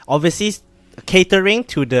say obviously catering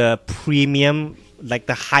to the premium, like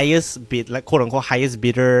the highest bid, like quote unquote highest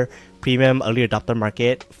bidder premium early adopter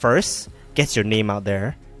market first gets your name out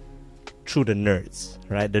there through the nerds,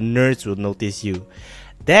 right? The nerds will notice you.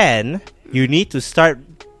 Then you need to start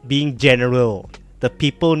being general. The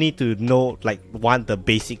people need to know, like, want the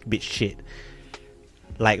basic bit shit.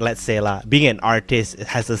 Like, let's say being an artist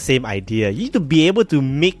has the same idea. You need to be able to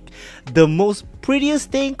make the most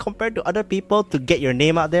prettiest thing compared to other people to get your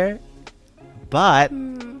name out there. But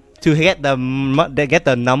to get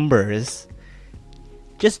the numbers,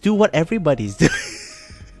 just do what everybody's doing.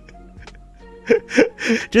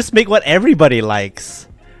 Just make what everybody likes,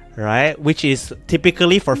 right? Which is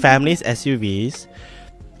typically for families, SUVs.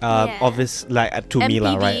 Obviously, like to me,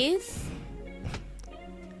 right?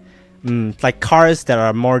 Like cars that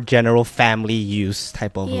are more general family use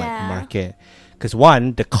type of like market. Because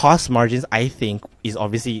one, the cost margins I think is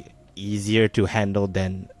obviously easier to handle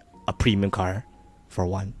than a premium car, for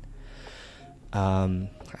one.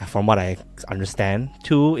 From what I understand.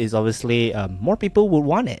 Two is obviously more people would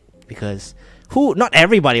want it because not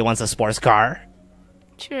everybody wants a sports car.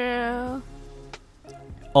 True.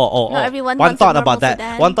 Not everyone one wants thought a about that.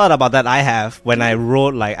 sedan. One thought about that I have when I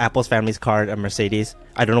rode like Apple's family's car, a Mercedes.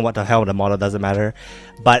 I don't know what the hell the model, doesn't matter.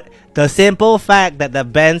 But the simple fact that the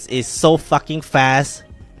Benz is so fucking fast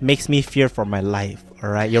makes me fear for my life.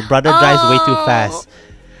 Alright? Your brother drives way too fast.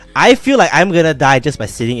 I feel like I'm gonna die just by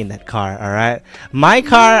sitting in that car, alright? My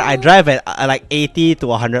car, I drive at like 80 to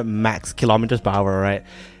 100 max kilometers per hour, right?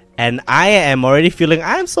 And I am already feeling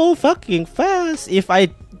I'm so fucking fast. If I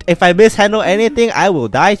mishandle anything, I will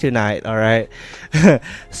die tonight, alright?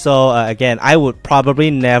 So, again, I would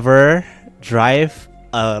probably never drive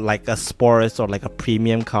like a sports or like a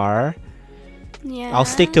premium car. Yeah. I'll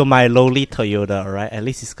stick to my lowly Toyota, alright? At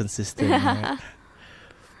least it's consistent, right?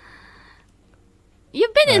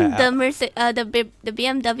 You've been in the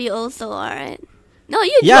BMW also, alright? No,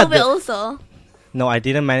 you drove it also. No, I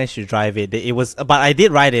didn't manage to drive it. But I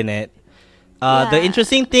did ride in it. The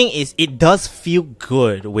interesting thing is it does feel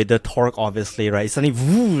good with the torque, obviously, right?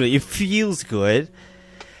 Suddenly, it feels good.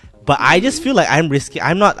 But I just feel like I'm risky.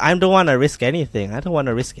 I don't want to risk anything. I don't want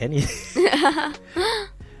to risk anything.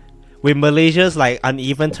 With Malaysia's like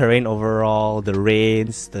uneven terrain overall, the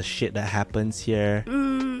rains, the shit that happens here.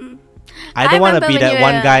 I don't want to be that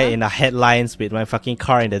one guy in the headlines with my fucking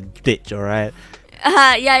car in the ditch, alright?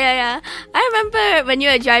 Yeah. I remember when you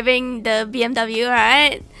were driving the BMW,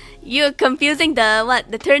 right? You were confusing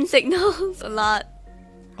the turn signals a lot.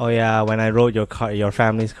 Oh yeah, when I rode your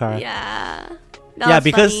family's car. Yeah.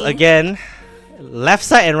 Because funny. again, left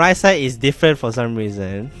side and right side is different for some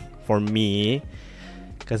reason for me.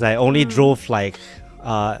 Because I only drove like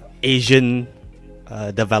Asian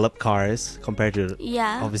developed cars compared to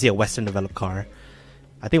obviously a Western developed car.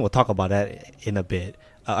 I think we'll talk about that in a bit.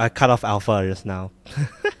 I cut off Alpha just now.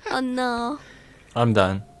 Oh no. I'm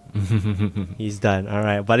done. He's done.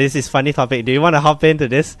 Alright. But this is funny topic. Do you want to hop into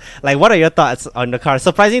this? Like, what are your thoughts on the car?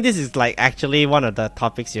 Surprising, this is like actually one of the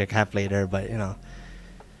topics you have later, but you know.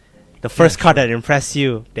 The first car that impressed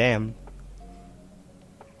you. Damn.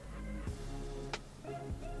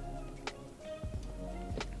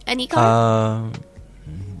 Any car?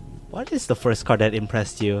 What is the first car that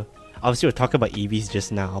impressed you? Obviously, we're talking about EVs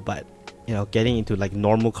just now, but you know, getting into like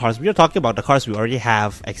normal cars, we're talking about the cars we already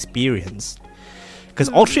have experienced. Because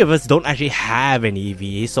all three of us don't actually have an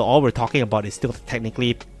EV, so all we're talking about is still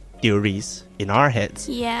technically theories in our heads.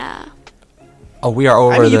 Yeah. Oh, we are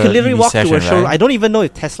over. I mean, you the can literally EV walk session, to a showroom. right? I don't even know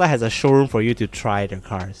if Tesla has a showroom for you to try their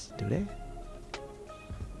cars. Do they?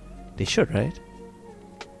 They should, right?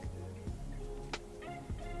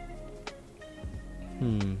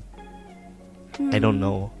 I don't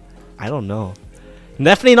know.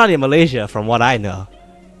 Definitely not in Malaysia, from what I know.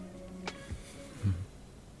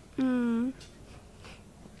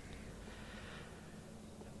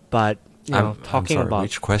 But talking I'm sorry, about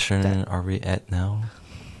which question that. are we at now?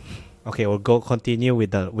 Okay, we'll go continue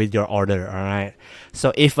with your order. All right.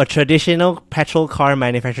 So if a traditional petrol car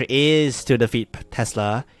manufacturer is to defeat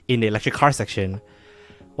Tesla in the electric car section,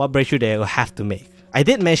 what breakthrough they will have to make? I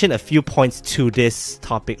did mention a few points to this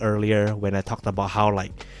topic earlier when I talked about how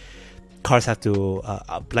like cars have to,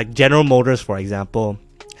 like General Motors, for example,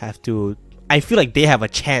 have to. I feel like they have a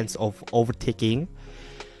chance of overtaking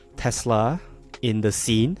Tesla in the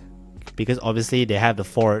scene because obviously they have the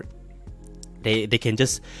Ford. They can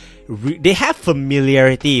just they have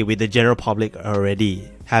familiarity with the general public already,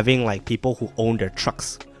 having like people who own their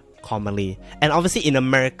trucks commonly. And obviously in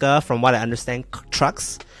America, from what I understand,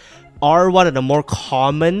 trucks are one of the more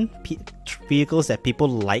common vehicles that people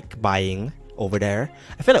like buying over there.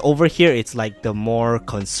 I feel like over here it's like the more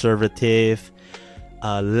conservative,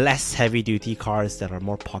 less heavy duty cars that are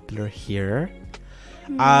more popular here.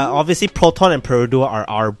 Obviously Proton and Perodua are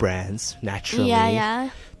our brands naturally.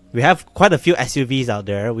 Yeah. We have quite a few SUVs out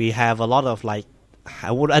there. We have a lot of like, I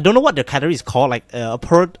don't know what the category is called, like a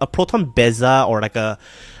Proton Beza or like a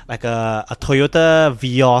Toyota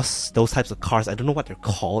Vios, those types of cars. I don't know what they're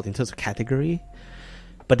called in terms of category,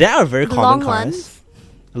 but they are very common Long cars. ones?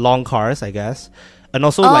 Long cars, I guess, and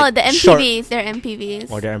also the MPVs. They're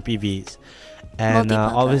MPVs. Or they're MPVs, and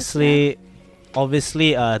Multi-purpose,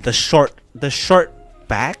 obviously, the short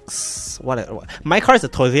backs. What my car is a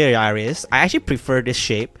Toyota Yaris. I actually prefer this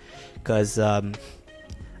shape because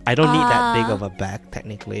I don't need that big of a back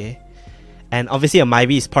technically, and obviously a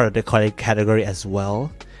Myvi is part of the category as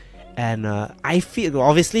well. And I feel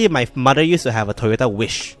obviously my mother used to have a Toyota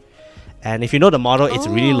Wish, and if you know the model, it's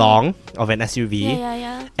really long of an SUV.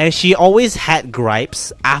 Yeah. And she always had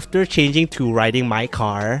gripes after changing to riding my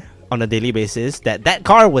car on a daily basis that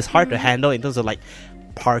car was hard to handle in terms of like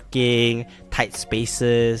parking, tight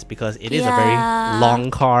spaces, because it is a very long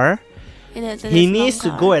car. He needs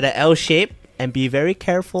to go at an L shape and be very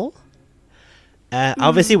careful.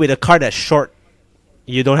 Obviously with a car that's short,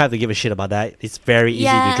 you don't have to give a shit about that. It's very easy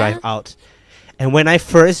to drive out. And when I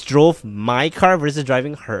first drove my car versus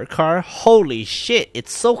driving her car, holy shit,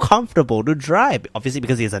 it's so comfortable to drive. Obviously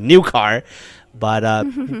because it's a new car, but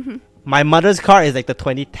my mother's car is like the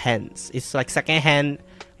 2010s. It's like secondhand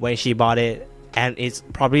when she bought it, and it's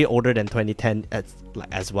probably older than 2010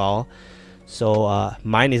 as well. So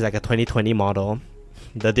mine is like a 2020 model.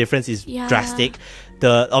 The difference is drastic.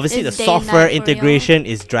 Obviously the software integration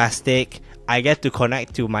is drastic. I get to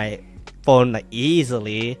connect to my phone like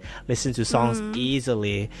easily, listen to songs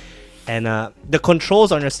easily, and the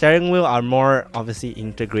controls on your steering wheel are more obviously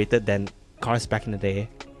integrated than cars back in the day.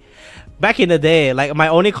 Back in the day, like my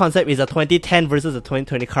only concept is a 2010 versus a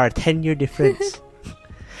 2020 car, 10-year difference.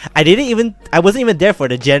 I wasn't even there for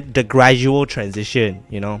the gradual transition,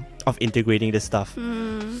 of integrating this stuff.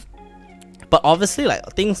 But obviously, like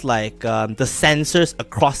things like the sensors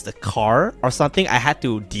across the car or something I had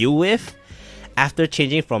to deal with after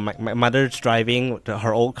changing from my mother's driving to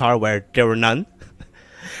her old car where there were none.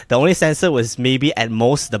 The only sensor was maybe at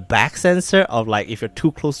most the back sensor of like if you're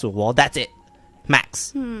too close to a wall, that's it,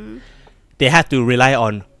 max. They had to rely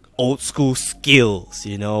on old school skills,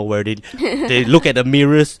 where they look at the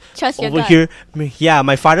mirrors over here. Yeah,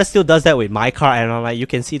 my father still does that with my car, and I'm like, you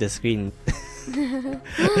can see the screen. I'm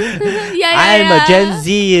a Gen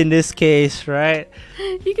Z in this case, right?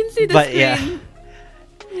 You can see the screen.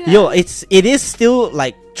 Yo, it is still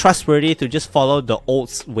like trustworthy to just follow the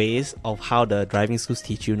old ways of how the driving schools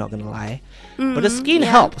teach you, not gonna lie. But the screen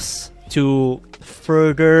helps to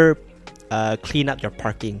further clean up your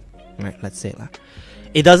parking, right? Let's say lah.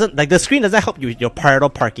 It doesn't, like the screen doesn't help you with your parallel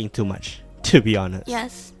parking too much, to be honest.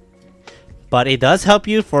 Yes. But it does help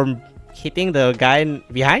you from hitting the guy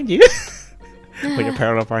behind you when you're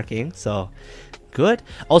parallel parking. So, good.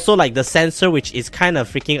 Also, like the sensor, which is kind of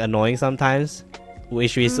freaking annoying sometimes,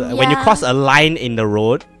 which is when you cross a line in the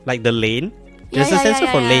road, like the lane. There's a sensor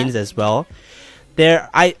for lanes as well.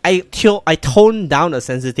 I toned down the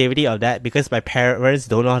sensitivity of that because my parents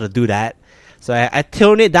don't know how to do that. So I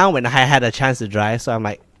tuned it down when I had a chance to drive. So I'm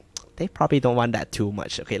like, they probably don't want that too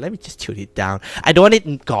much. Okay, let me just tune it down. I don't want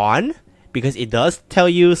it gone because it does tell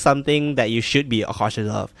you something that you should be cautious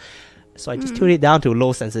of. So I just tuned it down to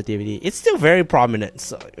low sensitivity. It's still very prominent.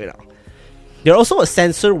 So, There's also a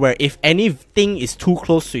sensor where if anything is too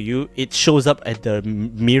close to you, it shows up at the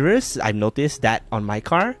mirrors. I've noticed that on my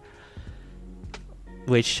car,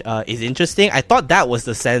 which is interesting. I thought that was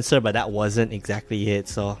the sensor, but that wasn't exactly it.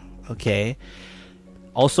 So, okay.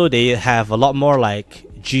 Also, they have a lot more like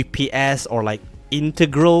GPS or like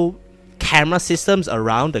integral camera systems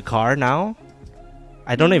around the car now.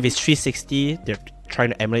 I don't know if it's 360. They're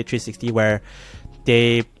trying to emulate 360 where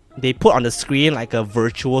they they put on the screen like a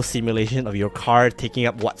virtual simulation of your car taking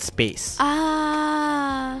up what space.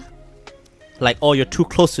 Ah. Like, oh, you're too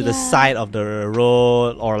close to the Yeah. side of the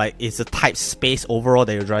road, or like it's a tight space overall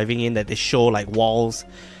that you're driving in, that they show like walls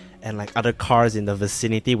and like other cars in the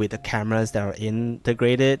vicinity with the cameras that are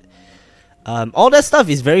integrated. All that stuff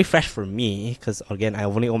is very fresh for me because, again, I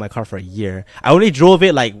only own my car for a year. I only drove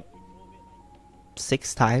it like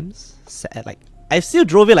 6 times. I still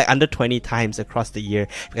drove it like under 20 times across the year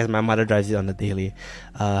because my mother drives it on the daily.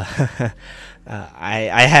 I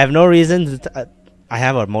have no reason to. I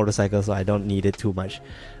have a motorcycle, so I don't need it too much.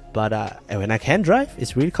 But when I can drive,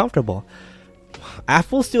 it's really comfortable.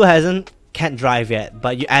 Apple still can't drive yet.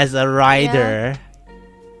 But you, as a rider,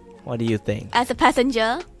 what do you think? As a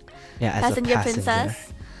passenger. Yeah, as Passenger a passenger.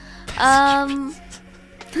 princess.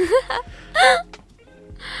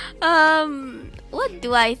 What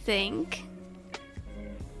do I think?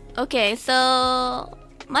 Okay, so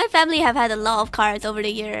my family have had a lot of cars over the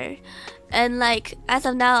year, and like as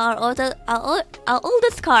of now, our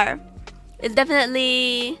oldest car is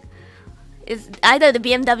definitely either the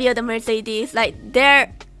BMW or the Mercedes. Like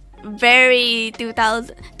they're very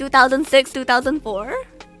 2006, 2004.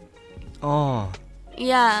 Oh,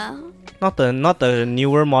 Yeah. not the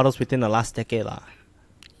newer models within the last decade lah.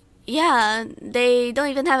 Yeah, they don't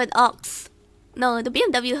even have an aux. No, the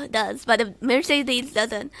BMW does, but the Mercedes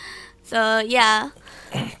doesn't. So yeah,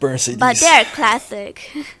 Mercedes. but they're classic.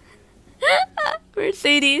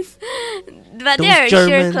 Mercedes, but Those they're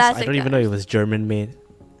Germans, sure classic. I don't even know cars. it was German made.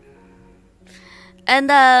 And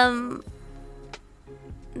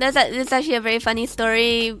there's actually a very funny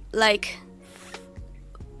story. Like,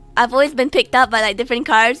 I've always been picked up by like different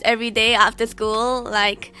cars every day after school.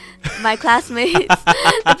 Like my classmates,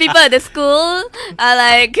 the people at the school are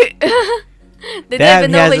like, they don't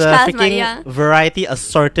even know which class my freaking variety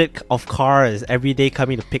assorted of cars every day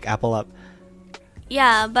coming to pick Apple up.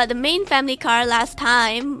 Yeah, but the main family car last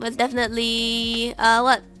time was definitely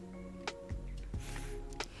what?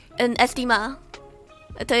 An Estima,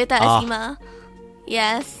 a Toyota Estima.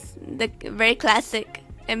 Yes, the very classic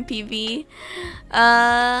MPV.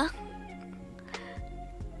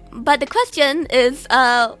 But the question is,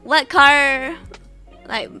 what car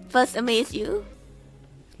like first amazed you?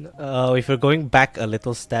 If you're going back a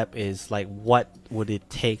little step, is like, what would it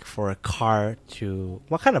take for a car to?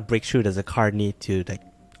 What kind of breakthrough does a car need to like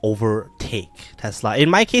overtake Tesla? In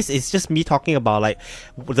my case, it's just me talking about like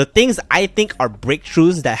the things I think are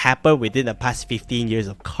breakthroughs that happen within the past 15 years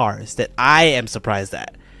of cars that I am surprised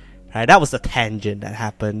at. Right, that was a tangent that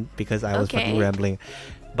happened because I was fucking rambling.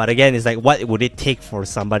 But again, it's like, what would it take for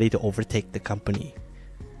somebody to overtake the company?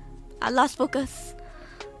 I lost focus.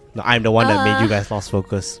 No, I'm the one that made you guys lost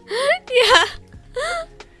focus. Yeah.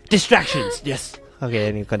 Distractions. Yes. Okay,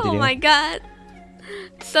 then you continue. Oh my god.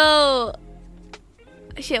 So,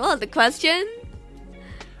 shit, what was the question?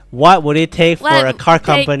 What would it take for What a car would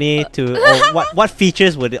take- company to, or what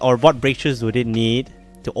features would it, or what breakthroughs would it need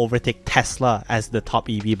to overtake Tesla as the top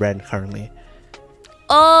EV brand currently?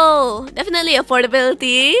 Oh, definitely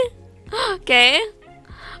affordability. Okay.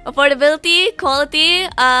 Affordability, quality,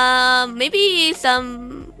 maybe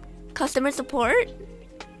some customer support.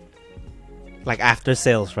 Like after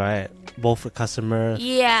sales, right? Both for customer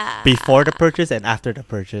Yeah. before the purchase and after the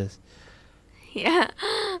purchase. Yeah.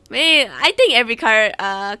 Man, I think every car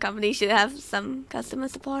company should have some customer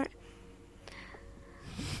support.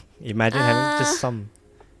 Imagine having just some.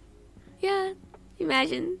 Yeah,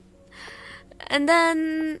 imagine. And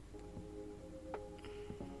then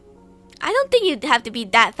I don't think you'd have to be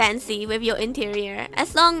that fancy with your interior,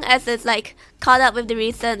 as long as it's like caught up with the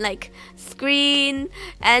recent like screen,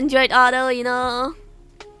 Android Auto, you know.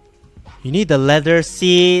 You need the leather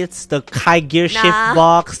seats, the high gear shift Nah.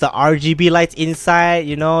 box, the RGB lights inside,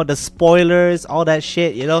 you know, the spoilers, all that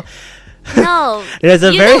shit, you know. No, There's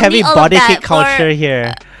a you very don't heavy need all of body that kit culture for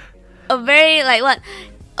here. A very like what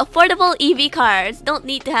affordable EV cars don't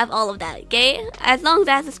need to have all of that. Okay, as long as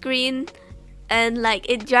it has a screen and like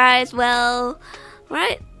it drives well,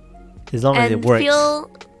 right? As long as And it works.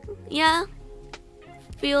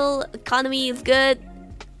 fuel economy is good,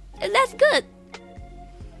 and that's good.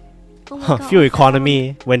 Oh my God, Fuel what's that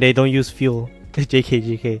economy when they don't use fuel.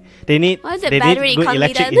 JK. They need. What is it, They battery need good economy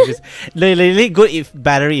electric. then? They need good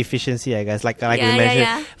battery efficiency, I guess. Like we mentioned.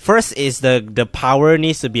 Yeah. First is the power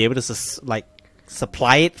needs to be able to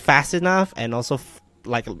supply it fast enough and also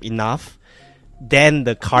like enough. Then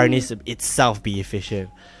the car needs to itself be efficient.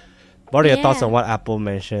 What are your thoughts Yeah. on what Apple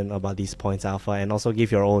mentioned about these points, Alpha, and also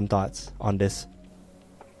give your own thoughts on this?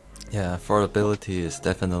 Yeah, affordability is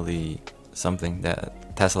definitely something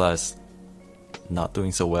that Tesla is not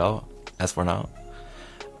doing so well as for now.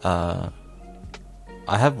 I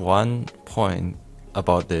have one point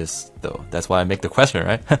about this though. That's why I make the question,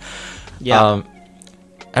 right? Yeah.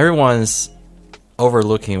 Everyone's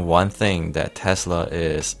overlooking one thing that Tesla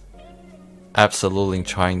is absolutely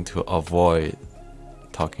trying to avoid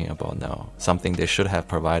talking about now. Something they should have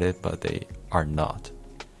provided, but they are not.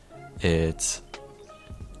 It's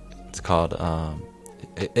called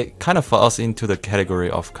it kind of falls into the category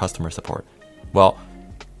of customer support. Well,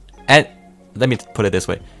 and let me put it this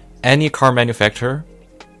way: any car manufacturer,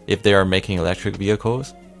 if they are making electric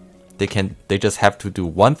vehicles, they just have to do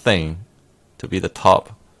one thing to be the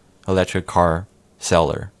top electric car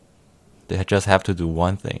seller. They just have to do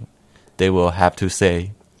one thing. They will have to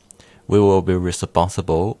say, we will be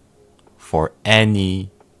responsible for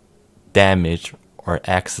any damage or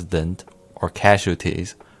accident or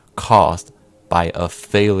casualties caused by a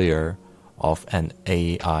failure of an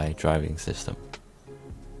AI driving system.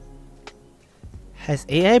 Has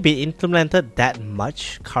AI been implemented that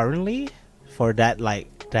much currently for that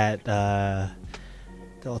the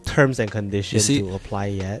terms and conditions to apply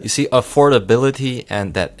yet? You see, affordability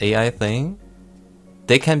and that AI thing,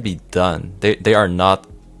 they can be done. They are not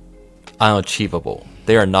unachievable.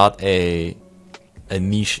 They are not a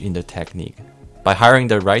niche in the technique. By hiring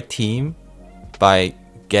the right team, by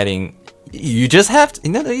getting, you just have to,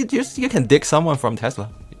 you can dig someone from Tesla.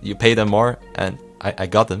 You pay them more, and I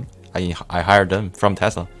got them. I hired them from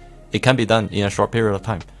Tesla. It can be done in a short period of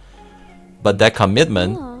time. But that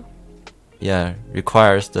commitment,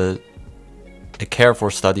 requires a careful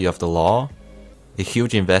study of the law, a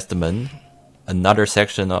huge investment, another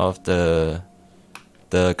section of the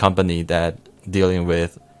company that dealing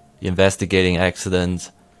with investigating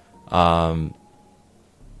accidents, finding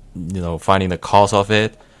the cause of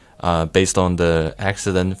it, based on the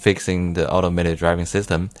accident, fixing the automated driving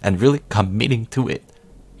system, and really committing to it.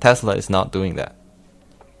 Tesla is not doing that.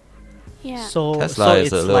 Yeah. So Tesla so is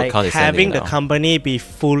it's a little like condescending having the now. company be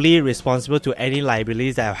fully responsible to any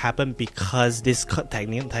liabilities that have happened because this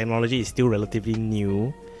technology is still relatively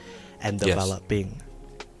new and Yes. developing.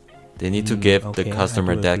 They need to give okay, the I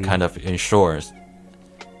customer do that agree. kind of insurance.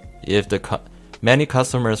 If many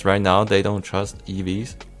customers right now, they don't trust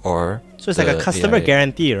EVs or So it's like a the customer AI.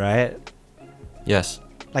 guarantee, right? Yes.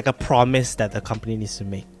 Like a promise that the company needs to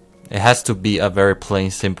make. It has to be a very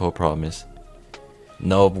plain, simple promise.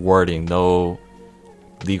 No wording, no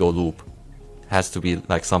legal loop. Has to be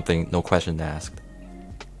like something, no question asked.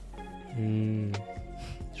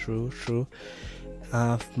 True.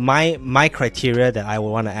 My criteria that I would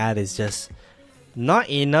want to add is just not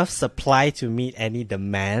enough supply to meet any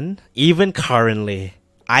demand, even currently.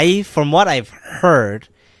 From what I've heard,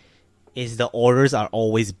 is the orders are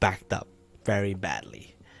always backed up very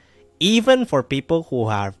badly. Even for people who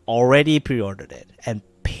have already pre-ordered it and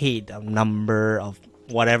paid a number of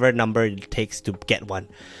whatever number it takes to get one.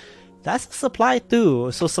 That's a supply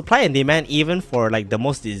too. So supply and demand, even for like the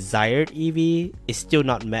most desired EV, is still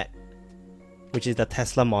not met, which is the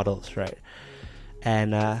Tesla models, right?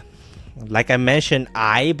 And like I mentioned,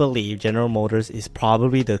 I believe General Motors is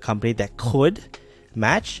probably the company that could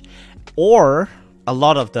match, or a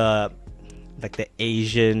lot of the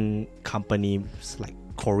Asian companies like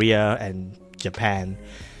Korea and Japan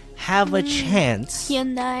have a chance.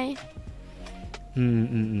 Hyundai.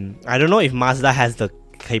 I don't know if Mazda has the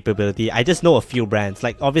capability. I just know a few brands.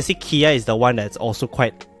 Like obviously Kia is the one that's also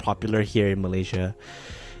quite popular here in Malaysia.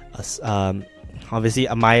 Obviously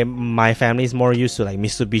my family is more used to like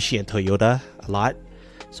Mitsubishi and Toyota a lot.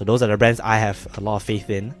 So those are the brands I have a lot of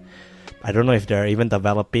faith in. I don't know if they're even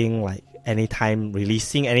developing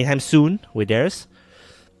releasing anytime soon with theirs.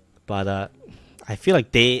 But I feel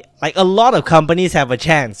like a lot of companies have a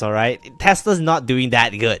chance, alright? Tesla's not doing that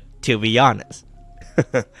good, to be honest.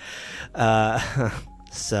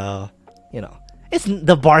 So, it's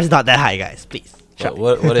the bar's not that high, guys. Please.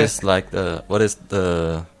 What is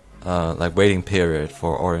the waiting period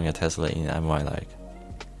for ordering a Tesla in MY like?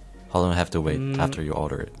 How long have to wait after you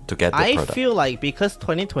order it to get the I product? feel like because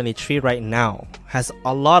 2023 right now has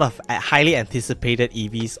a lot of highly anticipated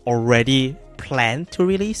EVs already planned to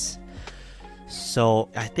release. So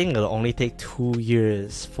I think it'll only take 2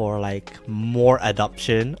 years for more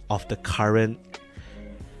adoption of the current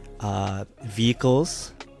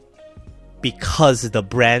vehicles, because the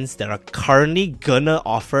brands that are currently gonna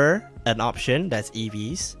offer an option that's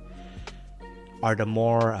EVs are the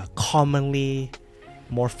more commonly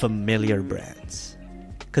more familiar brands.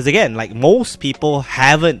 Because again, most people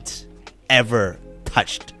haven't ever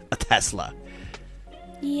touched a Tesla.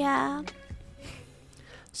 Yeah.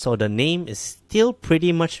 So the name is still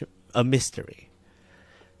pretty much a mystery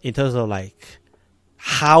in terms of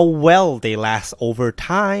how well they last over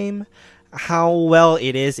time, how well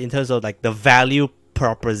it is in terms of like the value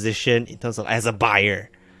proposition in terms of as a buyer.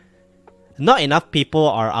 Not enough people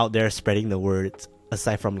are out there spreading the word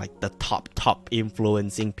aside from like the top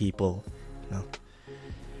influencing people. No.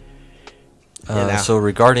 So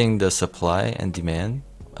regarding the supply and demand,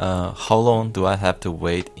 how long do I have to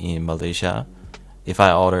wait in Malaysia if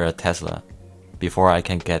I order a Tesla before I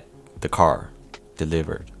can get the car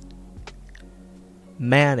delivered?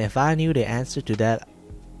 Man, if I knew the answer to that,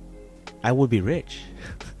 I would be rich.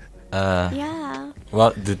 Yeah.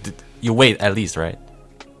 Well, you wait at least, right?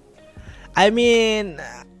 I mean,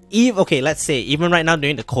 let's say even right now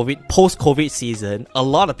during the post-COVID season, a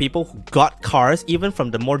lot of people who got cars, even from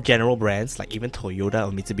the more general brands like even Toyota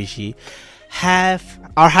or Mitsubishi,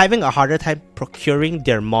 are having a harder time procuring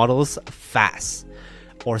their models fast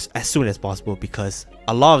or as soon as possible, because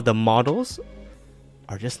a lot of the models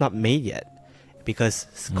are just not made yet because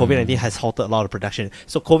COVID-19 has halted a lot of production.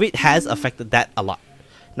 So COVID has affected that a lot.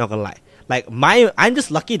 Not gonna lie. Like I'm just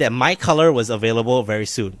lucky that my color was available very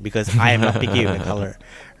soon because I am not picky with color,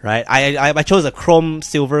 right? I chose a chrome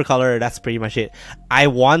silver color. That's pretty much it. I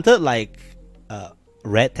wanted like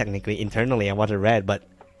red technically internally. I wanted red, but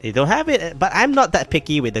they don't have it. But I'm not that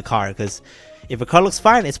picky with the car because if a car looks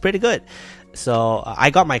fine, it's pretty good. So I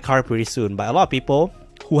got my car pretty soon. But a lot of people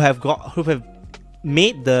who have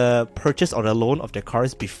made the purchase or the loan of their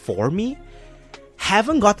cars before me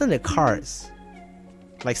haven't gotten the cars.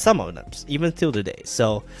 Like some of them, even till today.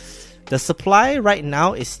 So the supply right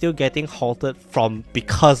now is still getting halted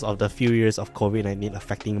because of the few years of COVID-19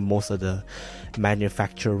 affecting most of the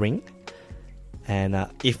manufacturing. And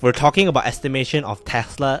if we're talking about estimation of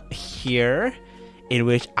Tesla here, in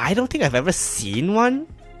which I don't think I've ever seen one,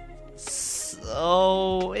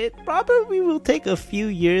 so it probably will take a few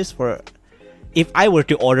years if I were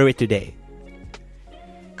to order it today.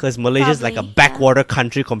 Because Malaysia is like a backwater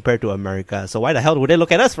country compared to America. So why the hell would they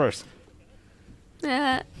look at us first?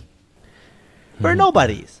 We're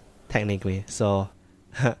nobodies, technically. So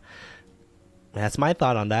that's my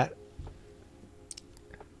thought on that.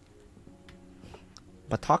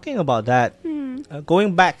 But talking about that,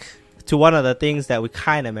 going back to one of the things that we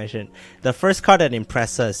kind of mentioned, the first car that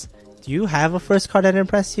impressed us. Do you have a first car that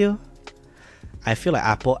impressed you? I feel like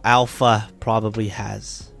Apple Alpha probably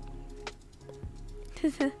has.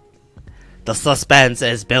 The suspense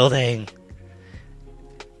is building.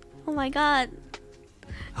 Oh my god.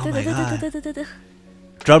 Oh my god.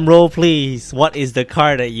 Drum roll, please. What is the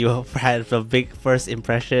car that you had the big first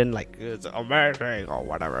impression? Like, it's amazing or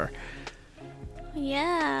whatever.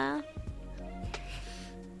 Yeah.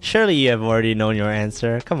 Surely you have already known your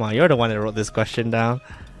answer. Come on, you're the one that wrote this question down.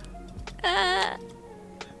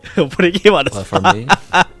 Putting you on the Well, spot. for me,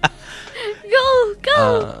 Go!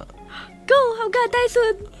 Go! I've got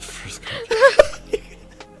Dyson!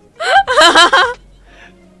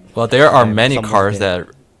 well, there are Yeah, many someone cars did.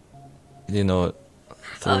 that,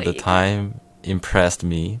 through the time impressed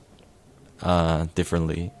me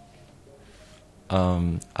differently.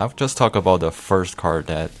 I'll just talk about the first car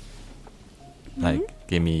that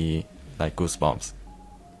gave me like goosebumps.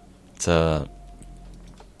 It's a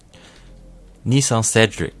Nissan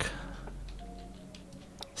Cedric.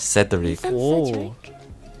 Oh.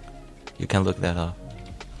 You can look that up.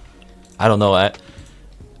 I don't know.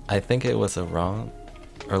 I think it was around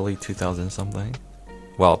early 2000 something.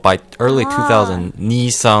 Well, by early 2000,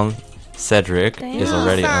 Nissan Cedric is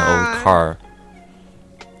already an old car.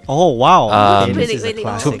 Oh wow! Um, Okay, this is a really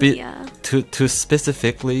classic.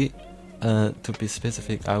 To be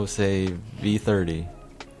specific, I would say V30.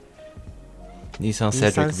 Nissan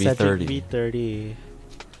Cedric V30. V30.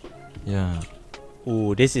 Yeah.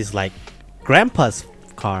 Ooh, this is like grandpa's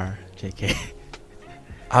car. JK.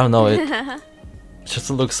 I don't know. It just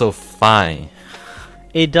looks so fine.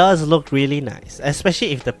 It does look really nice,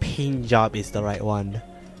 especially if the paint job is the right one.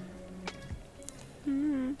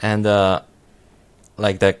 And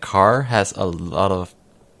like that car has a lot of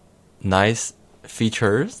nice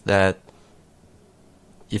features that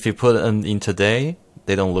if you put them in today,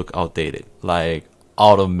 they don't look outdated. Like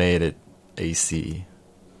automated AC.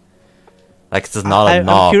 Like it's not a knob.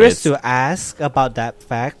 I'm curious to ask about that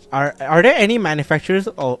fact. Are there any manufacturers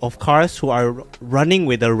of cars who are running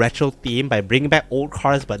with a retro theme by bringing back old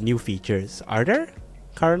cars but new features? Are there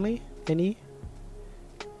currently any?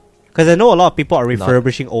 Because I know a lot of people are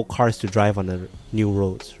refurbishing old cars to drive on the new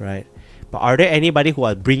roads, right? But are there anybody who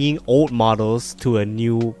are bringing old models to a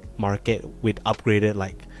new market with upgraded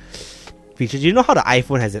like features? You know how the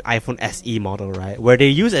iPhone has an iPhone SE model, right? Where they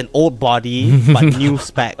use an old body but new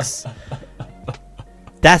specs.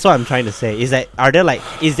 That's what I'm trying to say. Is that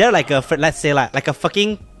is there like a let's say like a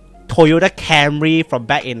fucking Toyota Camry from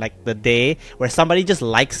back in like the day where somebody just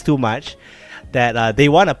likes too much that they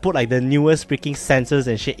want to put like the newest freaking sensors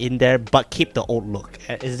and shit in there but keep the old look?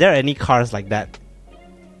 Is there any cars like that?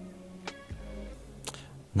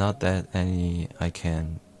 Not that any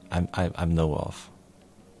I'm know of.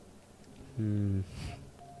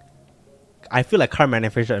 I feel like car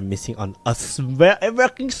manufacturers are missing on a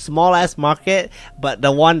fucking small ass market, but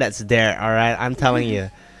the one that's there, all right, I'm telling you,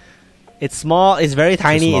 it's small, it's very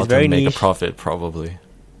tiny, it's very make niche. a profit probably.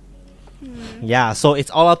 Yeah, so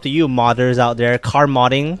it's all up to you, modders out there. Car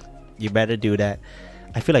modding, you better do that.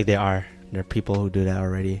 I feel like there are people who do that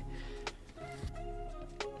already.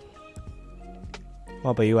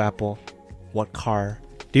 What about you, Apple? What car?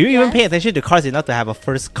 Do you even pay attention to cars enough to have a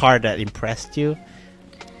first car that impressed you?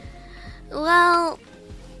 Well,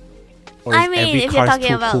 Or is I mean, every if you're car's talking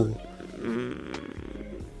too about cool?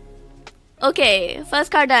 Okay,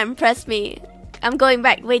 first car that impressed me. I'm going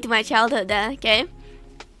back way to my childhood there, okay?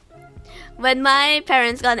 When my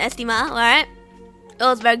parents got an Estima, alright? It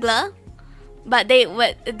was regular. But they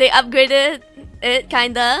upgraded it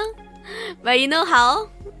kinda. But you know how?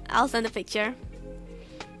 I'll send a picture.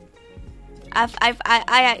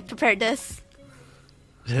 I prepared this.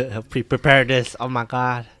 Prepare this. Oh my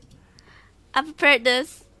god. I prepared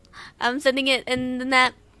this. I'm sending it in the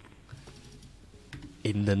nap.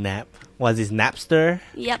 In the nap. Was this Napster?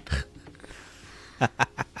 Yep.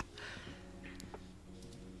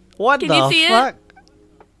 What Can the you see fuck?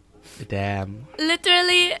 Damn.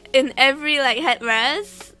 Literally in every like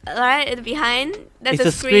headrest, right, behind, there's It's a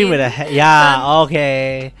a screen with a head. Yeah,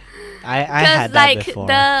 okay. I had that like, before.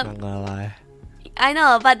 the- Not gonna lie. I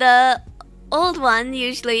know, but the old one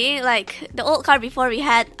usually, like the old car before we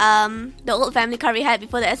had, the old family car we had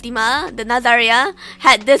before the Estima, the Nazaria,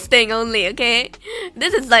 had this thing only. Okay,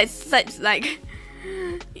 this is like such like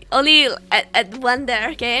only at one there.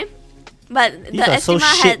 Okay, but These the are so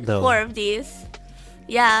Estima shit, had though. 4 of these.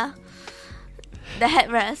 Yeah, the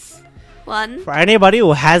headrest one. For anybody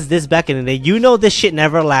who has this back in the day, you know this shit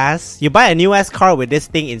never lasts. You buy a new ass car with this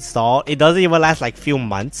thing installed, it doesn't even last like few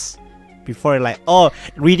months before like, oh,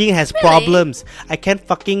 reading has problems. I can't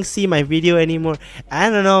fucking see my video anymore.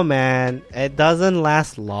 I don't know, man. It doesn't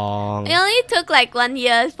last long. It only took like 1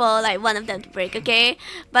 year for like one of them to break, okay?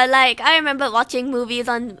 But like I remember watching movies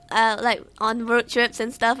on like on road trips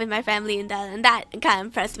and stuff with my family and that kind of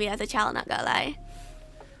impressed me as a child, not gonna lie.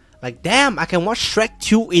 Like, damn, I can watch Shrek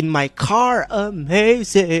 2 in my car.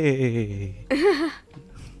 Amazing.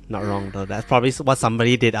 Not wrong though. That's probably what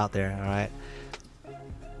somebody did out there, alright?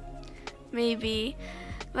 Maybe.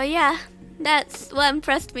 But yeah, that's what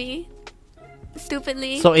impressed me.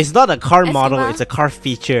 Stupidly. So it's not a car model, Estima. it's a car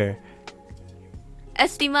feature.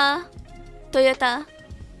 Estima, Toyota.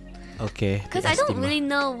 Okay. Because the I don't Estima. really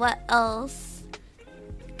know what else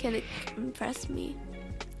can impress me.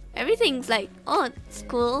 Everything's like, oh, it's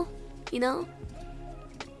cool, you know?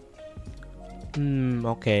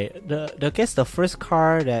 Okay. I guess the first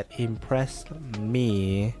car that impressed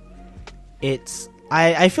me, it's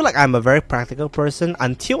I feel like I'm a very practical person.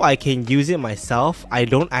 Until I can use it myself, I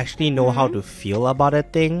don't actually know how to feel about a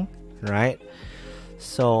thing, right?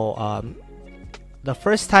 So the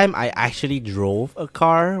first time I actually drove a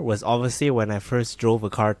car was obviously when I first drove a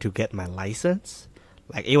car to get my license.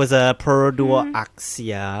 Like it was a Pro Duo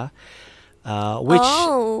Axia,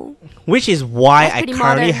 which is why That's I pretty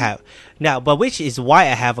currently modern. have now, but which is why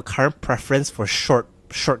I have a current preference for short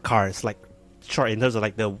cars, like short in terms of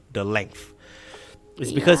like the length.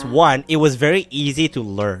 It's because one, it was very easy to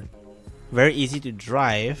learn, very easy to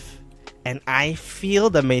drive, and I feel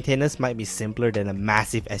the maintenance might be simpler than a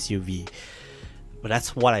massive SUV. But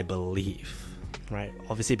that's what I believe, right?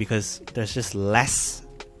 Obviously, because there's just less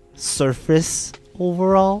surface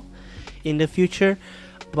overall in the future.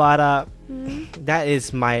 But that is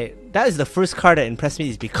the first car that impressed me,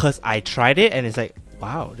 is because I tried it and it's like,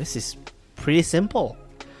 wow, this is pretty simple.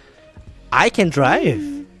 I can drive.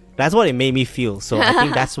 That's what it made me feel. So I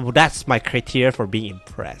think that's my criteria for being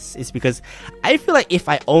impressed. It's because I feel like if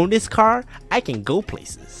I own this car, I can go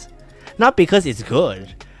places. Not because it's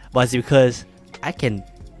good, but it's because I can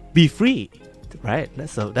be free, right?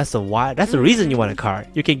 That's the reason you want a car.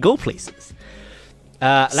 You can go places.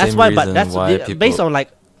 That's Same why. But reason that's why based people- on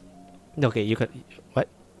like. Okay, you could. What?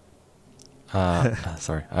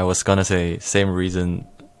 Sorry, I was gonna say same reason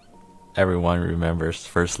everyone remembers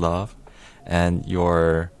first love, and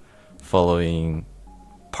your following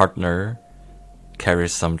partner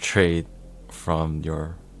carries some trait from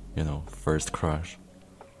your, first crush.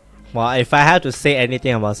 Well, if I had to say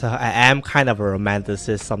anything about her, I am kind of a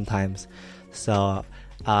romanticist sometimes. So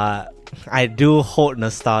I do hold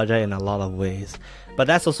nostalgia in a lot of ways, but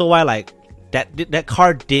that's also why like that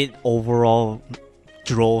car did overall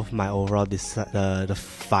drove my overall the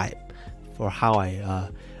vibe for how I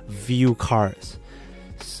view cars.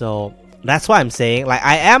 So that's why I'm saying like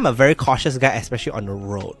I am a very cautious guy, especially on the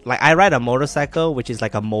road. Like I ride a motorcycle, which is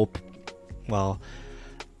like a well,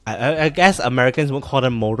 I guess Americans won't call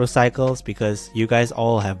them motorcycles because you guys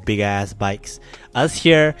all have big ass bikes. Us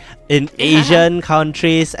here in Asian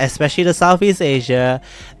countries, especially the Southeast Asia,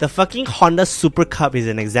 the fucking Honda Super Cup is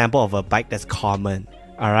an example of a bike that's common.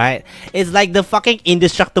 Alright? It's like the fucking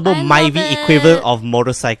indestructible Myvi equivalent of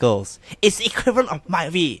motorcycles. It's equivalent of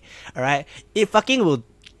Myvi. Alright? It fucking will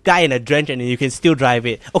die in a drench and you can still drive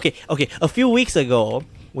it. Okay. A few weeks ago,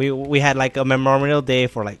 we had like a Memorial Day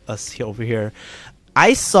for like us here over here.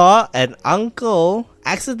 I saw an uncle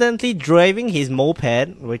accidentally driving his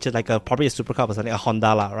moped, which is like probably a Super Cup or something, a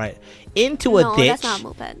Honda, right? Into a ditch. No, that's not a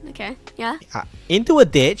moped. Okay, yeah. Into a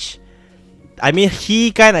ditch. I mean,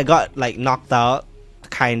 he kind of got like knocked out,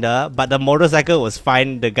 kinda, but the motorcycle was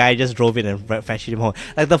fine. The guy just drove it and fetched him home.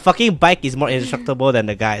 Like the fucking bike is more indestructible than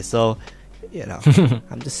the guy. So, you know,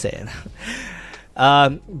 I'm just saying.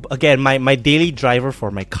 Again, my daily driver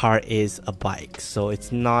for my car is a bike, so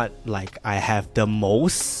it's not like I have the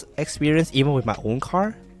most experience even with my own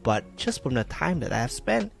car, but just from the time that I have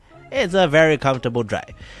spent, it's a very comfortable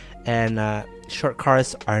drive. And short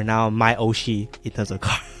cars are now my Oshi in terms of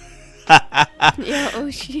car. Yeah,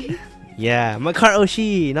 Oshi. Yeah, my car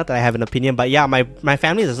Oshi. Not that I have an opinion, but yeah, my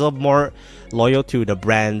family is also more loyal to the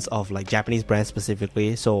brands of like Japanese brands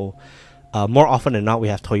specifically, so more often than not, we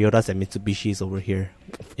have Toyotas and Mitsubishis over here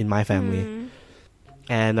in my family.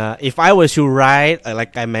 And if I was to ride,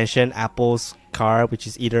 like I mentioned, Apple's car, which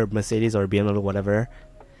is either Mercedes or BMW or whatever,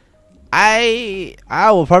 I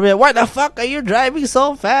will probably like, what the fuck are you driving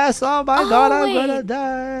so fast? Oh my god, I'm gonna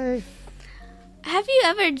die. Have you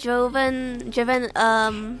ever driven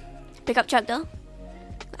pickup truck though?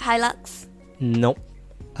 Hilux? Nope.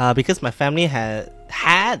 Because my family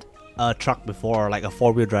had a truck before, like a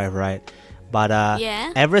 4-wheel drive, right? But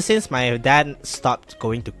ever since my dad stopped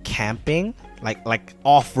going to camping, like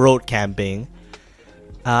off-road camping,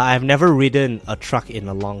 I've never ridden a truck in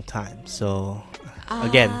a long time. So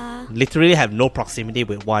again, literally have no proximity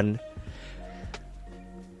with one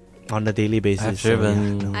on a daily basis. I've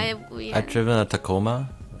driven a Tacoma,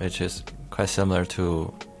 which is quite similar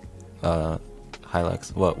to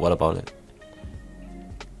Hilux. What about it?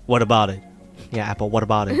 What about it? Yeah, Apple, what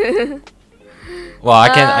about it? Well, I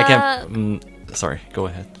can. Sorry, go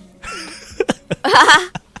ahead.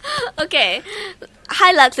 Okay,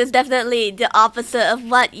 Hilux is definitely the opposite of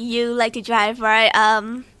what you like to drive, right?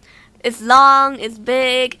 It's long, it's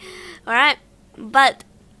big, alright? But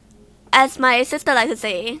as my sister likes to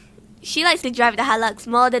say, she likes to drive the Hilux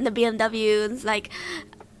more than the BMWs,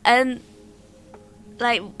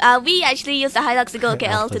 we actually used the Hilux to go to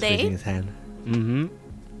KL today. His hand. Mm-hmm.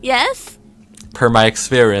 Yes? Per my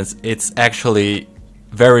experience, it's actually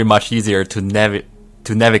very much easier to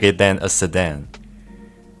navigate than a sedan.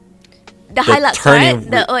 The Hilux, right?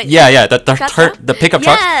 The pickup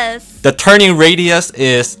truck. Yes. The turning radius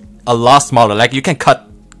is a lot smaller. Like you can cut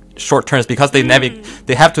short turns because they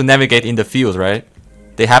they have to navigate in the fields, right?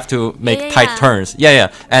 They have to make tight turns.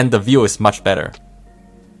 And the view is much better.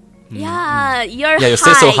 Yeah, you're you high.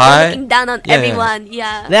 sit so high. You're looking down on everyone.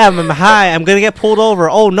 Yeah, I'm high. I'm gonna get pulled over.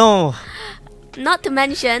 Oh no. Not to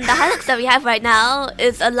mention, the Hilux that we have right now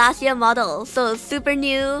is a last year model, so it's super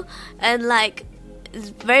new and like it's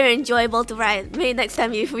very enjoyable to ride. Maybe next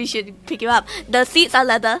time we should pick you up. The seats are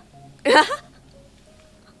leather.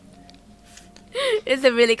 It's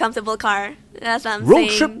a really comfortable car. That's what I'm saying.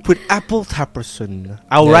 Road trip with Apple Tapperson.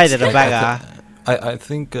 I'll ride at the back. I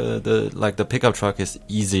think the pickup truck is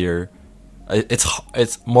easier.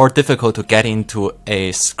 It's more difficult to get into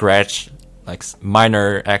a scratch, like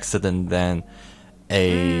minor accident than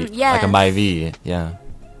a Myvi. Yeah.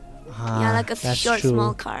 Like a short,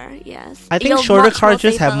 small car. Yes. I think shorter cars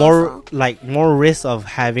just have more risk of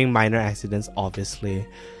having minor accidents, obviously.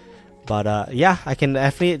 But I can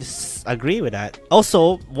definitely agree with that.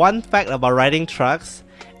 Also, one fact about riding trucks,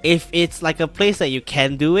 if it's like a place that you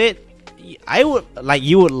can do it,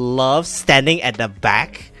 you would love standing at the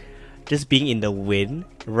back, just being in the wind,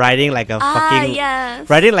 riding like a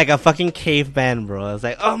fucking caveman, bro. It's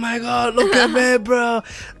like, oh my god, look at me, bro.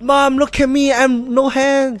 Mom, look at me, I'm no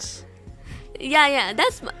hands. Yeah,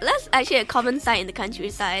 that's actually a common sight in the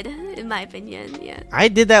countryside, in my opinion. Yeah. I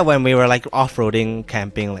did that when we were like off-roading,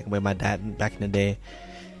 camping, like with my dad back in the day.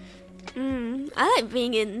 I like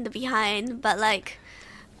being in the behind, but like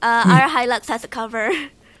our Hilux has a cover.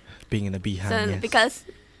 being in a behind. So Yes. because,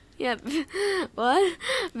 yeah, what?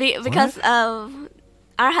 Because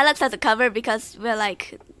our Hilux has a cover because we're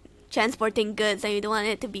like transporting goods and you don't want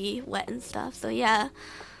it to be wet and stuff. So yeah,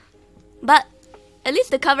 but at least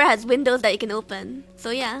the cover has windows that you can open. So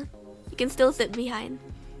yeah, you can still sit behind.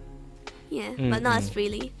 Yeah, but not as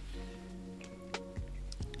freely.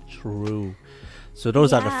 True. So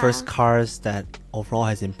those are the Yeah. first cars that overall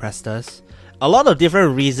has impressed us. A lot of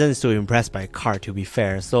different reasons to impress by a car, to be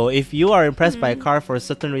fair. So if you are impressed by a car for a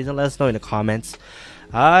certain reason, let us know in the comments.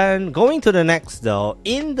 And going to the next though,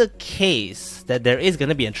 in the case that there is going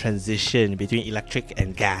to be a transition between electric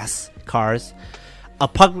and gas cars, a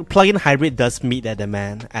plug-in hybrid does meet that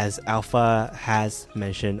demand, as Alpha has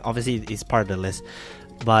mentioned. Obviously, it's part of the list.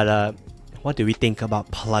 But what do we think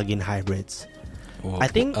about plug-in hybrids? Well, I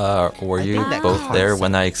think were you think that both there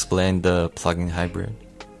when concept- I explained the plug-in hybrid?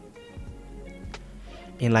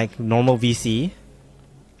 In like normal VC,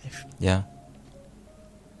 Yeah.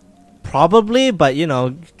 probably, but you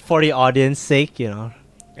know, for the audience sake, you know,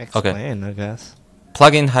 explain, I guess.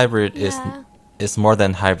 Plug-in hybrid Yeah. is more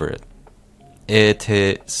than hybrid. It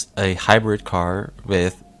is a hybrid car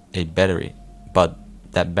with a battery, but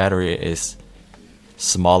that battery is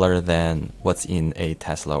smaller than what's in a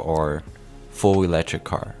Tesla or full electric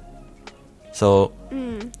car. So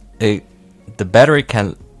the battery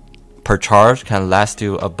can per charge can last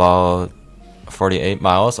you about 48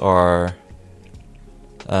 miles or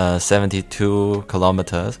 72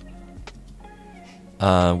 kilometers,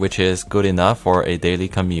 which is good enough for a daily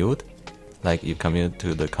commute. Like you commute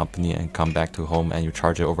to the company and come back to home and you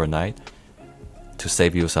charge it overnight to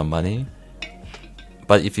save you some money.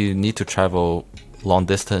 But if you need to travel long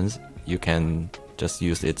distance, you can just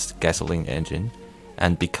use its gasoline engine.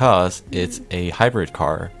 And because it's a hybrid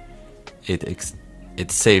car,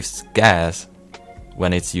 it saves gas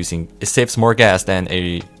when it's using. It saves more gas than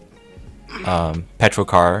a petrol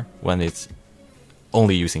car when it's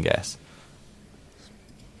only using gas.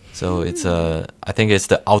 So it's I think it's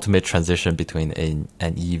the ultimate transition between an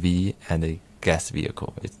EV and a gas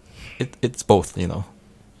vehicle. It's both, you know.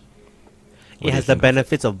 What do It you has the think of it?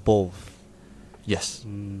 benefits of both. Yes,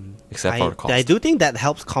 except for the cost. I do think that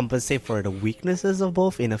helps compensate for the weaknesses of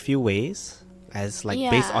both in a few ways, as like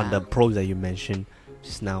based on Yeah. the pros that you mentioned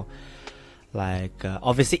just now. Like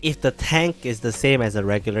obviously, if the tank is the same as a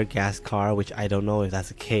regular gas car, which I don't know if that's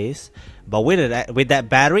the case, but with that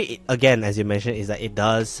battery, again, as you mentioned, is that it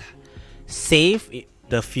does save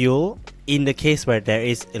the fuel in the case where there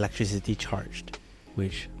is electricity charged,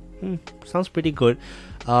 which sounds pretty good.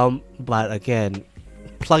 But again,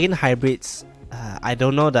 plug-in hybrids, I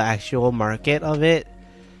don't know the actual market of it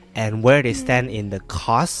and where they stand in the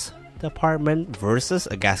cost department versus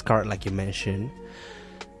a gas car, like you mentioned.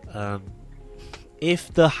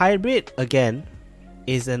 If the hybrid, again,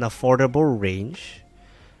 is an affordable range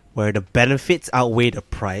where the benefits outweigh the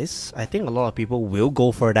price, I think a lot of people will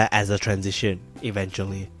go for that as a transition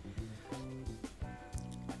eventually.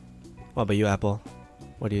 What about you, Apple?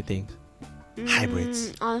 What do you think?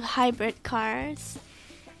 Hybrids. On hybrid cars.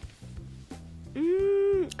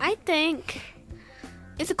 I think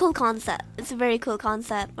it's a cool concept. It's a very cool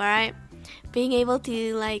concept, alright? Being able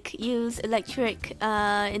to like use electric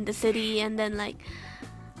in the city, and then like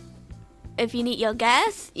if you need your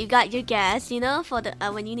gas, you got your gas, you know, for the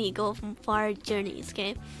when you need to go from far journeys,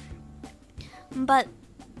 okay? But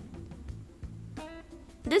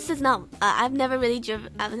this is not. I've never really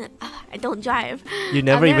driven. I don't drive. You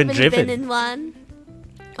never I've even never really driven? been in one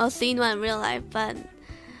or seen one in real life, but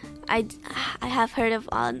I have heard of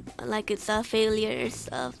like it's failures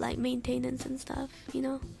of like maintenance and stuff, you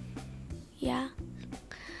know. Yeah.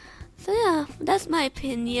 So yeah, that's my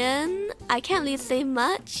opinion. I can't really say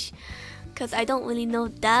much because I don't really know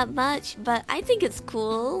that much, but I think it's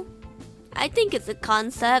cool. I think it's a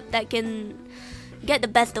concept that can get the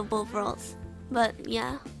best of both worlds. But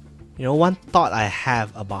yeah. You know, one thought I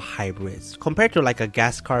have about hybrids compared to like a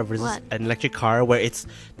gas car versus What? an electric car where it's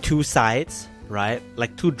two sides, right?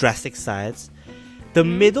 Like two drastic sides. The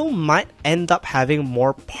middle might end up having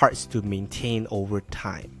more parts to maintain over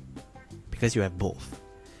time because you have both.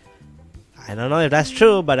 I don't know if that's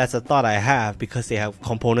true, but that's a thought I have because they have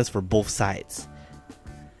components for both sides.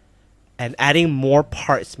 And adding more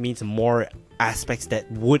parts means more aspects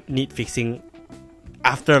that would need fixing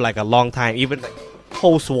after like a long time, even like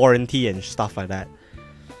post warranty and stuff like that.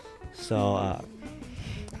 So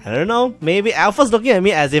I don't know. Maybe Alpha's looking at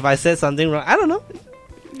me as if I said something wrong. I don't know.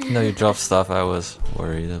 No, you dropped stuff. I was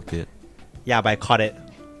worried a bit. Yeah, but I caught it.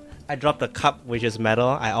 I dropped the cup, which is metal.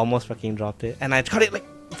 I almost fucking dropped it, and I caught it like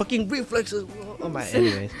fucking reflexes. Oh my.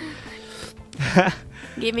 Anyways.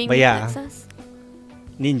 Gaming But yeah. reflexes.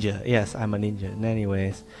 Ninja. Yes, I'm a ninja.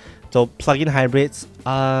 Anyways, so plug-in hybrids.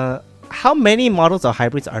 How many models of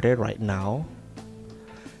hybrids are there right now?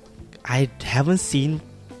 I haven't seen.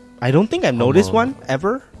 I don't think I've noticed one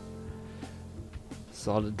ever.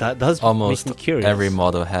 So that does Almost make me curious. every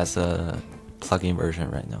model has a plug-in version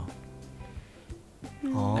right now.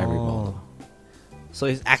 Oh. Every model. So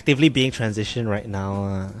it's actively being transitioned right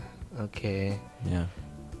now. Okay. Yeah.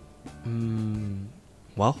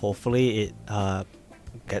 Well, hopefully it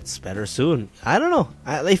gets better soon. I don't know.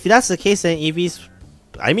 If that's the case, then EVs.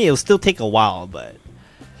 I mean, it'll still take a while, but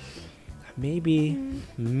maybe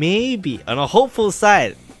on a hopeful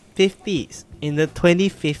side, 50s in the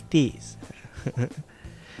 2050s.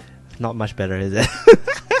 Not much better, is it?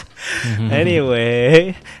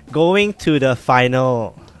 Anyway, going to the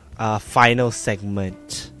final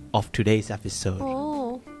segment of today's episode.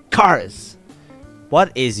 Oh. Cars.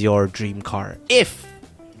 What is your dream car? If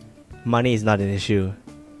money is not an issue.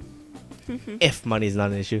 If money is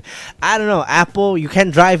not an issue. I don't know. Apple, you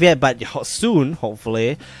can't drive yet, but soon,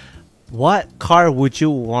 hopefully. What car would you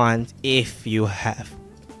want if you have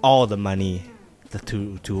all the money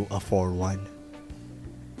to afford one?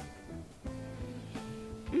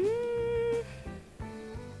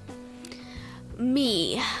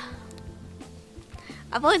 Me.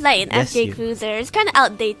 I've always liked an Yes, FJ you. Cruiser. It's kind of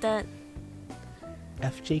outdated.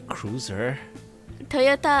 FJ Cruiser?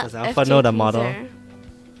 Toyota Does Alpha FJ know the model? Cruiser.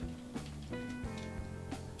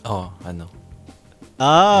 Oh, I know.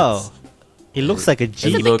 Oh. It looks like a It's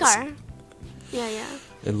Jeep. a big looks- car. Yeah, yeah.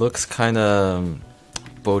 It looks kind of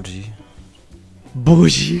bougie.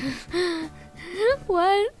 Bougie.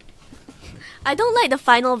 What? I don't like the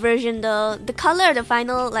final version though. The color of the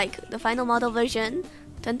final model version,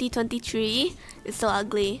 2023, is so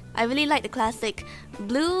ugly. I really like the classic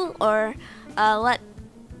blue or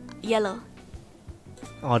yellow.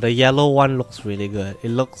 Oh, the yellow one looks really good. It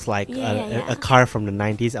looks like Yeah. a car from the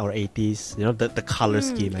 90s or 80s. You know, the color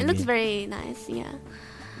scheme. It looks very nice. Yeah.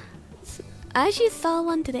 I actually saw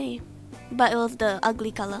one today, but it was the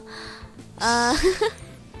ugly color.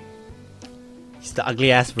 It's the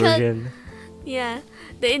ugly ass version. Yeah,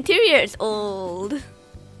 the interior is old.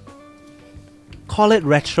 Call it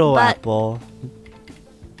retro, But- Apple.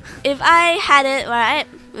 If I had it right,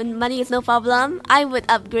 when money is no problem, I would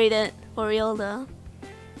upgrade it for real though.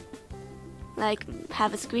 Like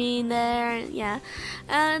have a screen there, yeah.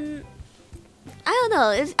 And I don't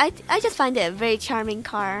know. I just find it a very charming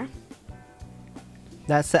car.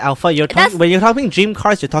 That's the Alpha. That's- When you're talking dream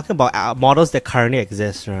cars, you're talking about models that currently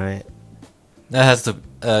exist, right? That has to.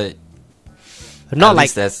 Not At like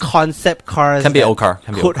least that's- concept cars. Can be that old car.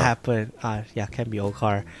 Can be could old car. happen. Yeah, can be old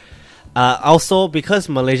car. Also, because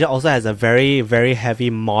Malaysia also has a very, very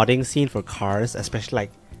heavy modding scene for cars, especially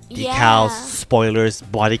like decals, Yeah. spoilers,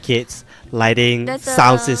 body kits, lighting, That's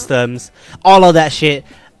sound a- systems, all of that shit.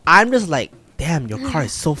 I'm just like, damn, your car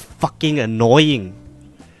is so fucking annoying.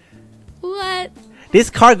 What? This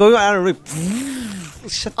car going on the road.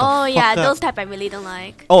 Shut the Oh fuck yeah, up. those type I really don't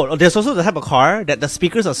like. Oh, there's also the type of car that the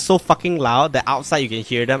speakers are so fucking loud that outside you can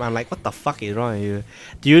hear them. I'm like, what the fuck is wrong with you?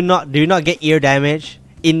 Do you not get ear damage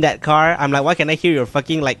in that car? I'm like, why can I hear your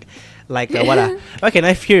fucking why can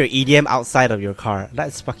I hear your EDM outside of your car?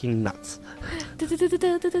 That's fucking nuts.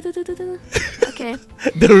 Okay.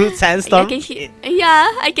 The root sandstorm.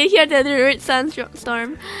 I can hear the root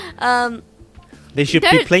sandstorm. They should be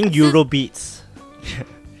There- playing so- Euro beats.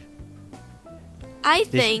 I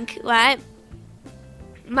think, right?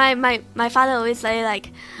 My father always say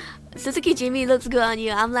like, Suzuki Jimmy looks good on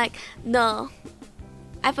you. I'm like, no,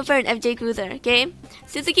 I prefer an FJ Cruiser. Okay,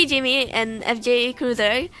 Suzuki Jimmy and FJ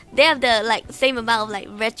Cruiser, they have the like same amount of like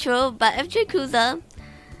retro, but FJ Cruiser,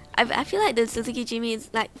 I feel like the Suzuki Jimmy is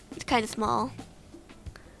like kind of small.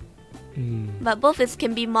 But both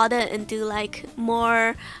can be modded into like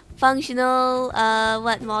more functional,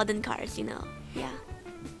 modern cars, you know. Yeah.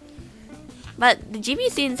 But the Jimmy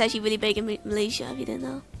scene is actually really big in Malaysia, if you didn't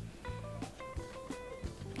know.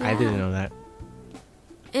 I didn't know that.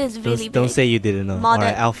 It is really big. Don't say you didn't know. Modern.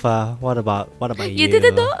 Alright, Alpha. What about you? You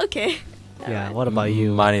didn't know? Okay. Yeah. What about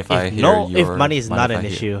you? Mind if I hear if your- money is mind not if an I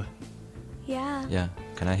hear- issue. Yeah. Yeah.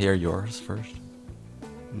 Can I hear yours first?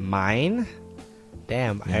 Mine?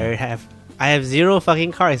 Damn, Yeah. I have zero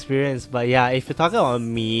fucking car experience, but yeah, if you're talking about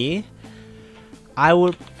me, I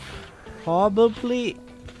would probably.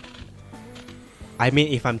 I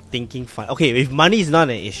mean, if I'm thinking fun. Okay, if money is not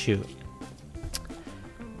an issue.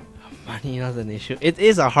 Money is not an issue. It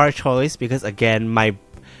is a hard choice because again, my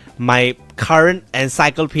current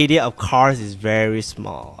encyclopedia of cars is very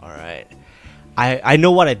small. All right, I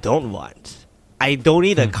know what I don't want. I don't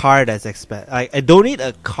need a car that's I don't need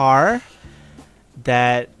a car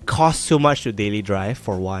that costs too much to daily drive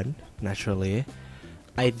for one, naturally.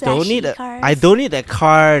 I don't Flashy need a cars. I don't need a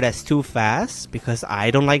car that's too fast because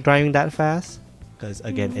I don't like driving that fast. Because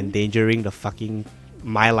again, endangering the fucking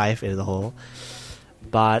my life as a whole.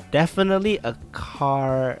 But definitely a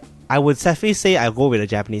car. I would definitely say I go with a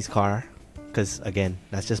Japanese car. Because again,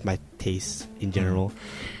 that's just my taste in general.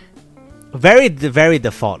 Very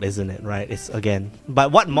default, isn't it? Right? It's again.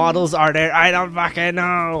 But what models are there? I don't fucking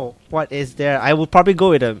know. What is there? I would probably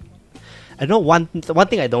go with a. I know one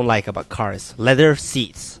thing I don't like about cars: leather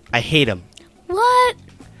seats. I hate them. What?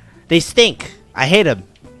 They stink. I hate them.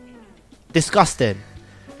 Disgusting.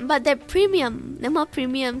 But they're premium. They're more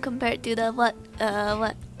premium compared to the what?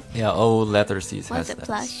 Yeah, old leather seats What's has it,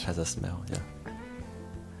 plush? has a smell. Yeah.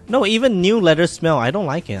 No, even new leather smell. I don't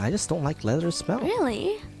like it. I just don't like leather smell.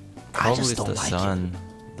 Really? I Probably just it's don't the like sun,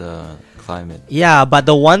 the climate. Yeah, but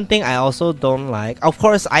the one thing I also don't like, of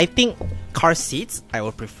course, I think car seats, I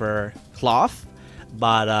would prefer cloth.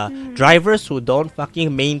 But drivers who don't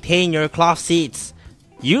fucking maintain your cloth seats,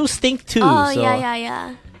 you stink too. Oh, so,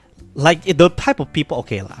 yeah. Like the type of people,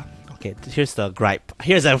 okay, here's the gripe.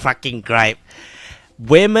 Here's a fucking gripe.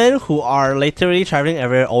 Women who are literally traveling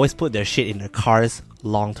everywhere always put their shit in their cars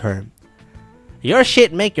long term. Your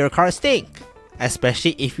shit make your car stink.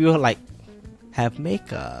 Especially if you like have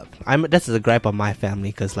makeup. That's the gripe of my family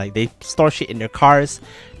because like they store shit in their cars,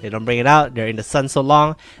 they don't bring it out. They're in the sun so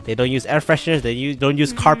long. They don't use air fresheners. They don't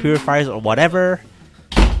use car purifiers or whatever.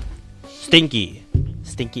 Stinky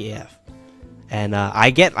AF. And I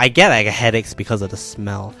get like headaches because of the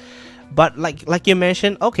smell. But like you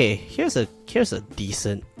mentioned, okay, here's a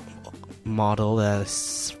decent model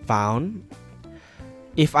that's found.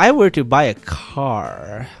 If I were to buy a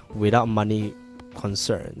car without money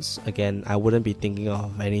concerns, again, I wouldn't be thinking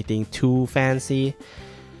of anything too fancy.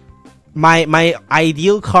 My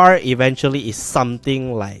ideal car eventually is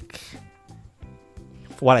something like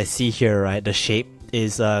what I see here, right? The shape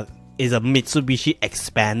is a Mitsubishi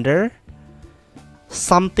Expander,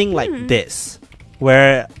 something like this,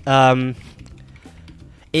 where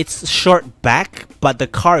it's short back, but the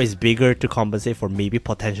car is bigger to compensate for maybe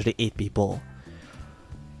potentially 8 people.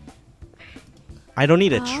 I don't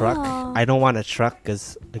need a truck. I don't want a truck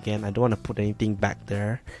because, again, I don't want to put anything back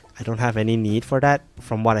there. I don't have any need for that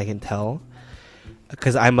from what I can tell.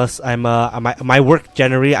 Because my work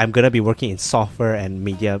generally, I'm going to be working in software and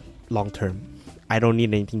media long term. I don't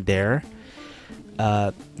need anything there.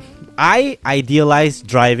 I idealize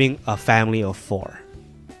driving a family of 4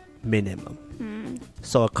 minimum.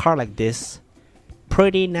 So a car like this,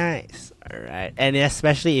 pretty nice. Alright. And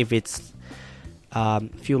especially if it's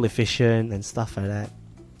fuel efficient and stuff like that,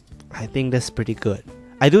 I think that's pretty good.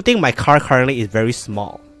 I do think my car currently is very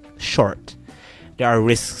small, short. There are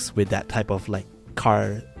risks with that type of like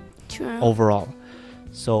car overall.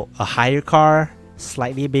 So a higher car,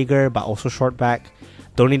 slightly bigger but also short back.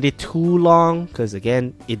 Don't need it too long because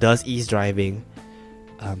again, it does ease driving.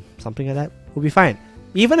 Something like that will be fine.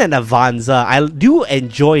 Even an Avanza, I do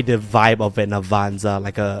enjoy the vibe of an Avanza,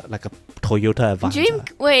 like a Toyota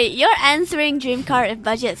Avanza. Wait, you're answering dream car if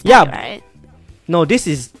budget's tight, Yeah. right? No, this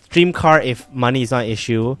is dream car if money is not an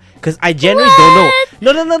issue. Because I genuinely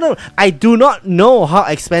don't know. No. I do not know how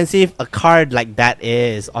expensive a car like that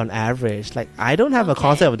is on average. Like, I don't have a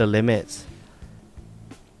concept of the limits.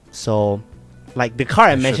 So, like, the car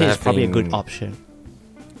I mentioned is probably a good option.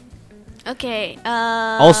 Okay.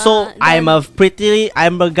 Also, I'm a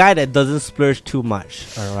guy that doesn't splurge too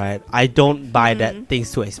much. Alright, I don't buy that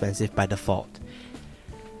things too expensive by default.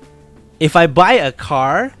 If I buy a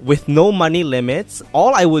car with no money limits,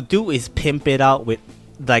 all I would do is pimp it out with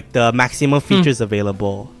like the maximum features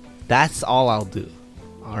available. That's all I'll do.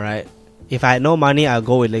 Alright. If I had no money, I'll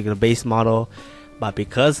go with like the base model. But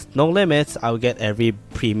because no limits, I'll get every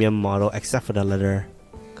premium model except for the leather.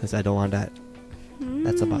 Because I don't want that.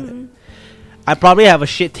 That's about it. I probably have a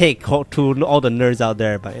shit take to all the nerds out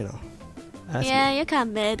there, but you know. Yeah, you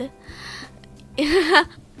can't mid.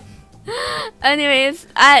 Anyways,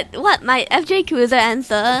 what my FJ Cruiser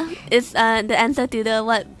answer is the answer to the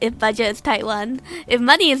what if budget is tight one. If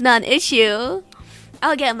money is not an issue,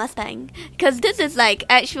 I'll get a Mustang. Cause this is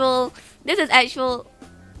actual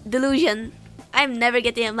delusion. I'm never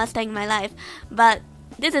getting a Mustang in my life, but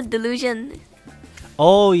this is delusion.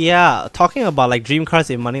 Oh yeah, talking about like dream cars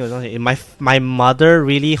if money was not my mother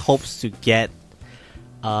really hopes to get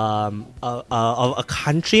a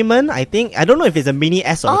Countryman. I think I don't know if it's a Mini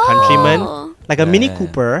S or a Countryman, like a Mini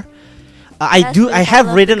Cooper. I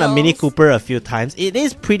have ridden a Mini Cooper a few times. It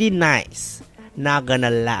is pretty nice, not gonna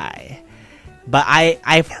lie, but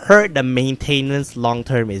I've heard the maintenance long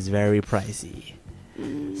term is very pricey.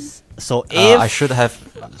 So if I should have.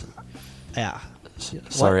 yeah.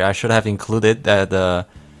 Sorry, I should have included that the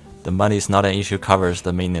money is not an issue. Covers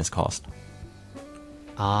the maintenance cost.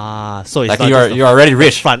 So it's Like not you're already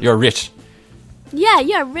rich. front. You're rich. Yeah,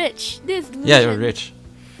 you're rich. This Yeah, you're illusion. rich.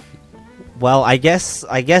 Well, I guess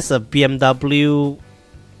a BMW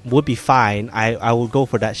would be fine. I will go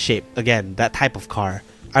for that shape again, that type of car.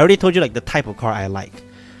 I already told you like the type of car I like.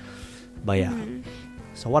 But yeah.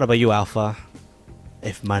 So what about you, Alpha?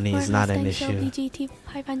 If money is not an issue. GT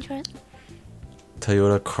 500.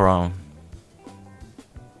 Toyota Crown.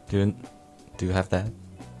 Do you have that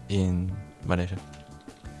in Malaysia?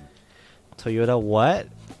 Toyota what?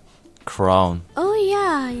 Crown. Oh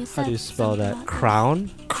yeah, you said. How do you spell something that? about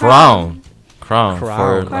Crown? Crown. Crown. For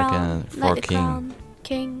Crown, for like the King. crown.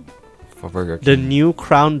 King. For Burger King. The new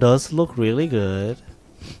Crown does look really good.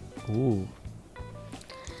 Ooh.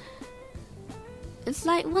 It's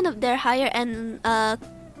like one of their higher end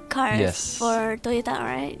cars Yes. for Toyota,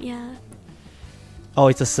 right? Yeah. Oh,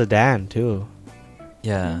 it's a sedan too.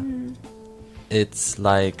 Yeah. It's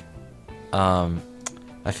like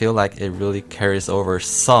I feel like it really carries over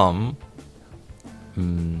some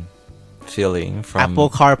feeling from Apple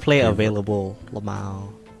CarPlay available.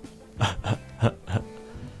 Lamau.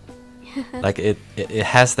 like it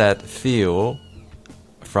has that feel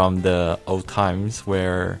from the old times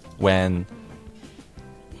when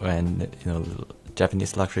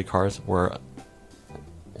Japanese luxury cars were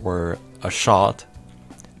a shot.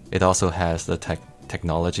 It also has the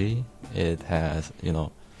technology. It has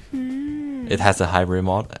it has a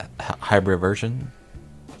hybrid version,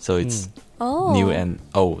 so it's Oh. new and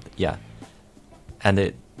old. Yeah,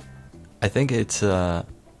 and I think it has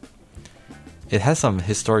some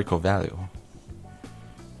historical value.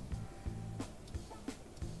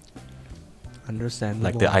 Understandable.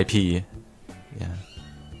 Like the IP, yeah.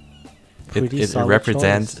 Pretty It solid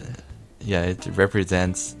represents, choice. yeah. It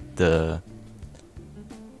represents the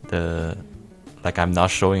like I'm not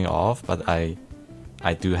showing off, but I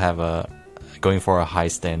do have going for a high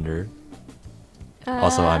standard.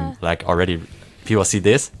 Also, I'm like already people see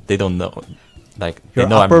this, they don't know, like You're they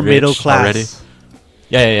know upper I'm rich middle class. already.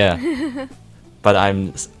 Yeah. But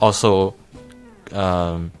I'm also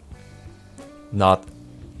not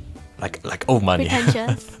like old money.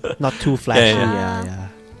 Pretentious. Not too flashy. Yeah.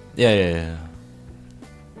 Yeah. yeah.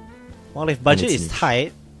 Well, if budget it's is niche.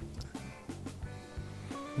 tight,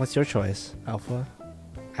 what's your choice, Alpha?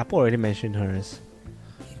 Apple already mentioned hers.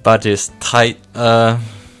 Budget is tight. Damn,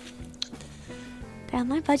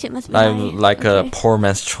 my budget must be high. I'm like Okay. a poor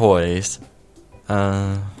man's choice.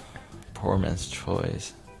 Poor man's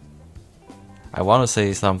choice. I want to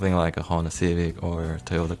say something like a Honda Civic or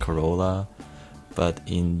Toyota Corolla, but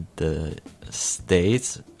in the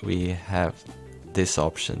States we have this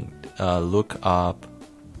option. Look up.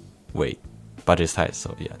 Wait, budget is tight,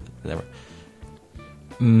 so yeah, never.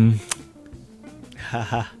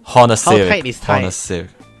 Honda Civic. tight is tight? Honda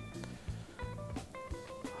Civic.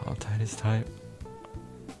 How tight is tight?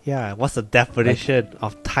 Yeah, what's the definition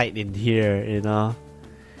of tight in here, you know?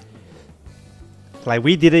 Like,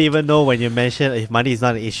 we didn't even know when you mentioned if money is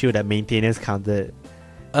not an issue that maintenance counted.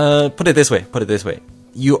 Put it this way.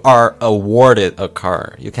 You are awarded a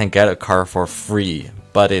car. You can get a car for free,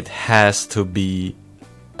 but it has to be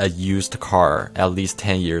a used car at least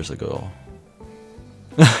 10 years ago.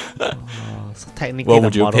 So technically What the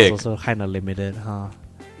would you model's pick? also kind of limited, huh?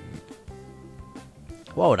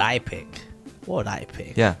 What would I pick?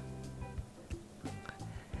 Yeah.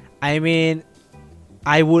 I mean,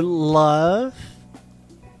 I would love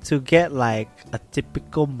to get like a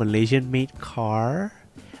typical Malaysian made car,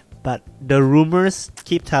 but the rumors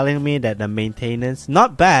keep telling me that the maintenance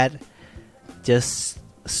not bad, just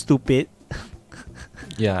stupid.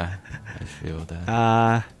 Yeah, I feel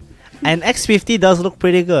that. And X50 does look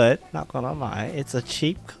pretty good, not gonna lie. It's a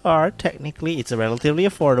cheap car technically. It's a relatively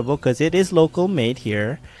affordable because it is local made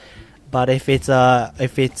here. But if it's a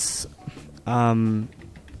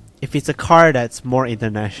car that's more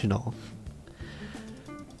international,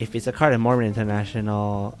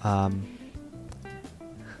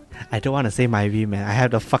 I don't want to say Myvi, man. I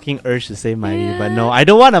have the fucking urge to say Myvi, but no, I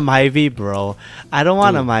don't want a Myvi, bro. I don't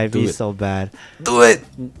want a do Myvi it. so bad. Do it!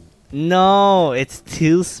 No, it's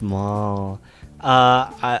too small.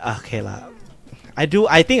 Okay lah.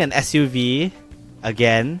 I think an SUV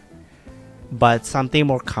again, but something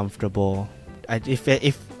more comfortable.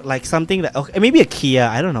 If like something that okay, maybe a Kia.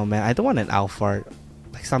 I don't know, man. I don't want an Alphard.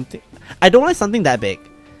 Like something. I don't want something that big.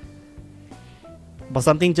 But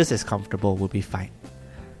something just as comfortable would be fine.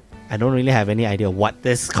 I don't really have any idea what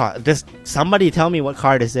this car. Somebody tell me what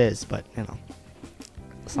car this is, but you know,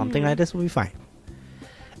 something like this will be fine.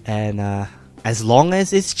 and as long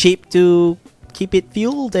as it's cheap to keep it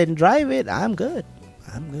fueled and drive it, I'm good.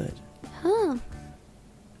 Huh.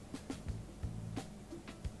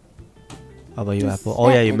 How about you, Does Apple? Oh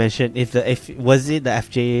yeah, that you in- mentioned if was it the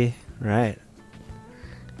FJ, right?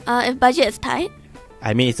 If budget is tight.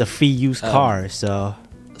 I mean, it's a free used car, so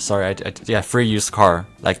Sorry, yeah, free used car.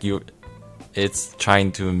 Like it's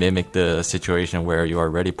trying to mimic the situation where you are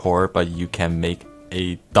already poor, but you can make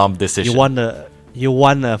a dumb decision. you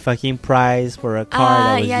won a fucking prize for a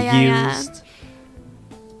car that was yeah. used.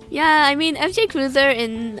 Yeah, I mean FJ Cruiser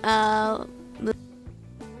in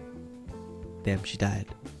Damn, she died.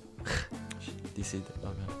 DC,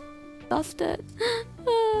 okay. lost it.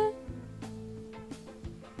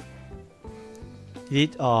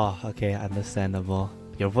 Oh, okay, understandable.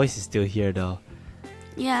 Your voice is still here though.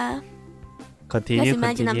 Yeah. Continue, Let's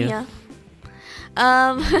imagine continue.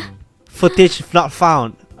 I'm here. Footage not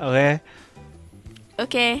found. Okay.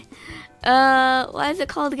 Okay. What is it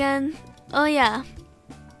called again? Oh yeah.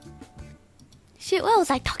 Shit, what was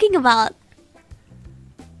I talking about?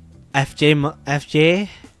 FJ.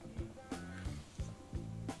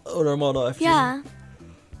 Older model FJ.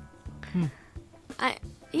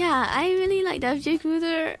 Yeah. I really like the FJ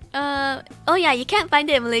Cruiser. Oh yeah, you can't find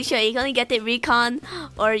it in Malaysia. You can only get it recon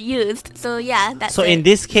or used. So yeah, that's So it. in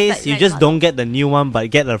this case, Like you nice just model. don't get the new one, but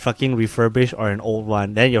get a fucking refurbished or an old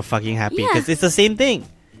one. Then you're fucking happy Yeah. because it's the same thing.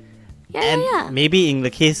 Yeah. Maybe in the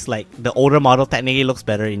case like the older model technically looks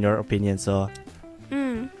better in your opinion. So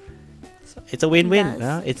it's a win-win. It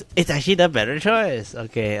does. It's actually the better choice.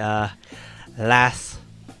 Okay. Last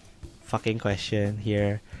fucking question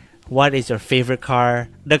here. What is your favorite car?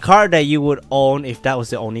 The car that you would own if that was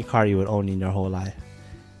the only car you would own in your whole life.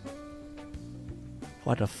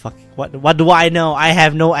 What the fuck? What do I know? I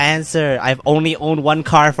have no answer. I've only owned one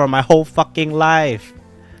car for my whole fucking life.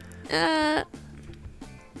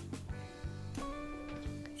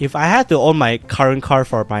 If I had to own my current car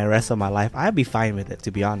for my rest of my life, I'd be fine with it,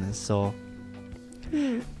 to be honest. So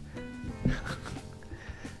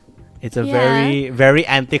it's a Yeah. very, very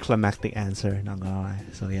anticlimactic answer, not gonna lie.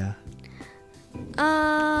 So yeah.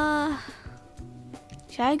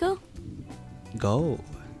 Should I go? Go.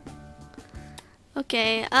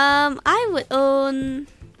 Okay. I would own.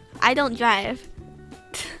 I don't drive.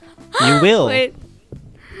 You will. Wait.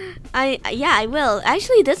 I will.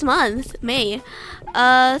 Actually, this month, May.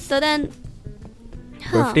 So then.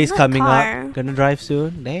 Birthday's what coming car? up. Gonna drive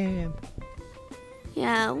soon. Damn.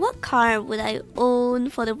 Yeah, what car would I own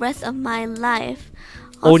for the rest of my life?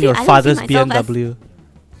 Own Honestly, your I don't see father's myself as- BMW.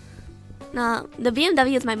 No, the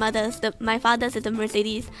BMW is my mother's. My father's is a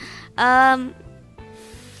Mercedes.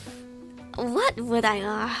 What would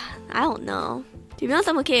I? I don't know. To be honest,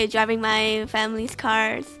 I'm okay with driving my family's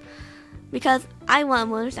cars because I want a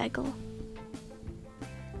motorcycle.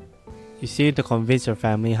 You still need to convince your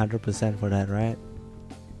family 100% for that, right?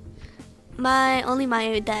 Only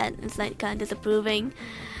my dad is like kind of disapproving.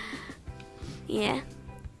 Yeah.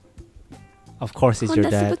 Of course, it's your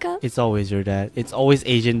Honda dad. Super Cup? It's always your dad. It's always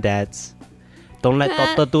Asian dads. Don't let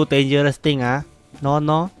Doctor do dangerous thing, ah.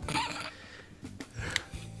 No.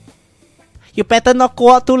 You better not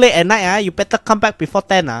go out too late at night, ah. You better come back before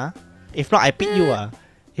 10, ah. If not, I beat you, ah.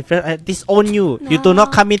 If I disown you, you do not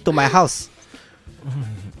No. come into my house.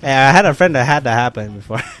 Yeah, I had a friend that had that happen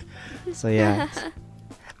before. So yeah.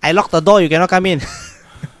 I locked the door, you cannot come in.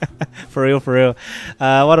 For real.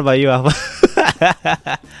 What about you,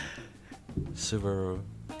 Alpha? Subaru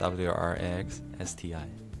WRX STI.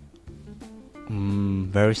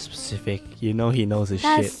 Very specific. You know he knows his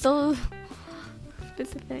That's shit. so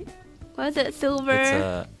specific. What is it? Silver? It's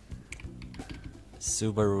a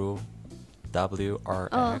Subaru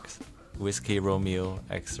WRX Whiskey Romeo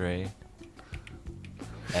X-Ray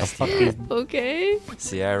STI Okay.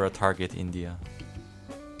 Sierra Target India.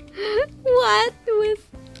 What?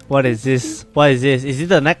 What is this? Is it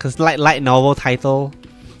the next light novel title?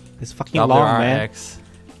 It's fucking long, man. WRX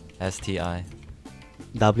STI.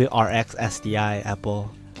 WRX SDI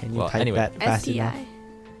Apple. Can you Well, type anyway. that fast enough?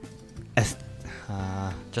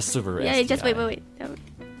 STI. Just Subaru Yeah, STI. just wait.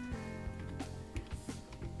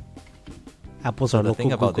 Apples So are the local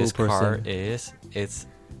thing about Google this car person. is it's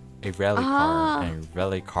a rally car, and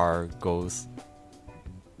rally car goes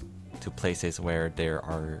to places where there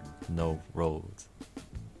are no roads.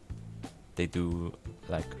 They do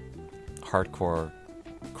like hardcore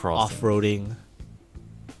crossing. Off-roading.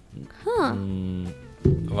 Huh.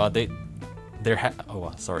 Well,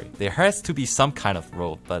 there has to be some kind of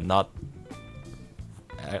road, but not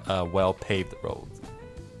a well-paved road.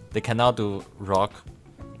 They cannot do rock.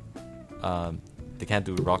 They can't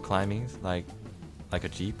do rock climbing like a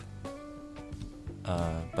jeep.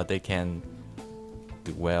 but they can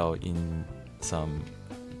do well in some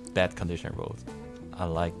bad condition roads. I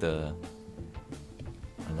like the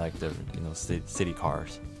city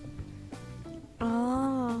cars.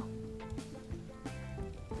 Oh.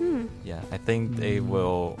 Yeah, I think they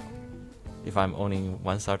will. If I'm owning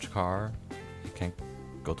one such car, you can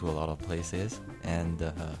go to a lot of places and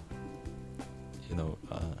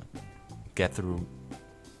get through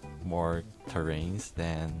more terrains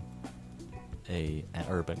than an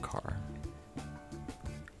urban car.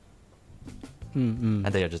 And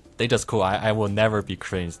they just cool. I will never be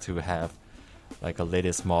cringed to have like a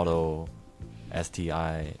latest model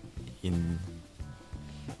STI in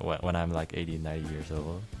when I'm like 80, 90 years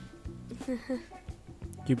old.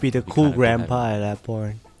 You'd be the cool grandpa at that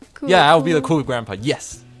point. Cool, Yeah, I'll be the cool grandpa.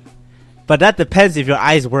 Yes. But that depends if your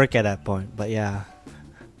eyes work at that point. But yeah.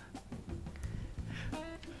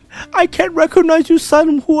 I can't recognize you,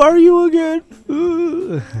 son. Who are you again?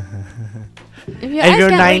 If your And eyes you're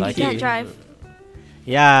can't 90. work, you can't drive.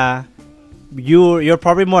 Yeah. You're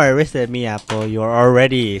probably more at risk than me, Apple. You're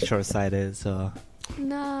already short-sighted, so.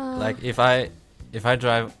 No. Like if I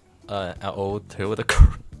drive an old Toyota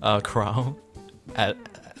Crown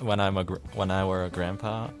when I were a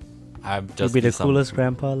grandpa, I'm just You'll be the coolest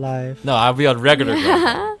grandpa alive. No, I'll be a regular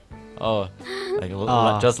grandpa.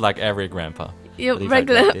 Just like every grandpa. You're But if I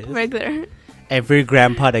drive this- regular. Every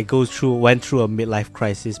grandpa that went through a midlife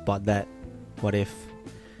crisis bought that. What if?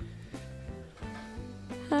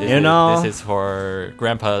 This is for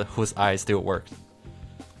grandpa whose eye still works.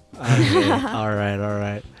 Okay. all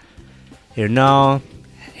right.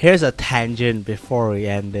 Here's a tangent before we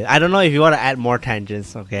end it. I don't know if you want to add more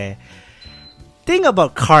tangents, okay? Think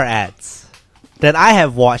about car ads that I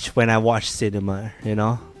have watched when I watch cinema,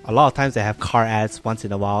 A lot of times they have car ads once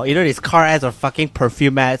in a while. Either it's car ads or fucking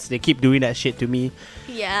perfume ads. They keep doing that shit to me.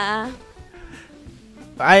 Yeah.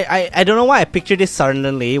 I don't know why I pictured this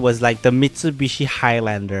suddenly. It was like the Mitsubishi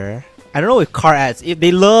Highlander. I don't know with car ads. If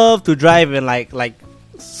they love to drive in like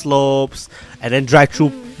slopes and then drive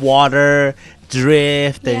through water,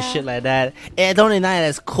 drift and shit like that. I don't deny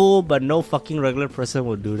that's cool, but no fucking regular person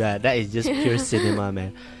would do that. That is just pure cinema,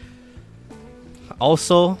 man.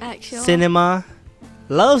 Also, cinema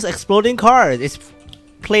loves exploding cars. It's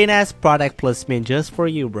plain ass product placement just for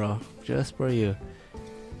you, bro. Just for you.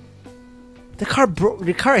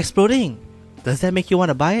 The car exploding. Does that make you want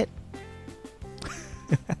to buy it?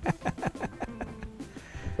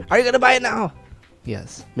 Are you gonna buy it now?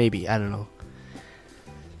 Yes, maybe. I don't know.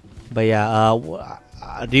 But yeah,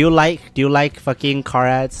 do you like fucking car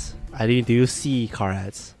ads? Do you see car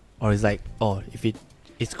ads, or it's like, if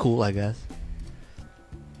it's cool, I guess.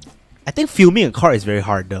 I think filming a car is very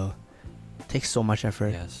hard though. It takes so much effort.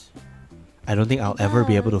 Yes. I don't think I'll ever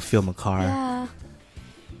be able to film a car. Yeah.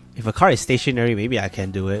 If a car is stationary, maybe I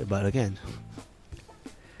can do it, but again,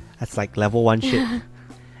 that's like level 1 shit.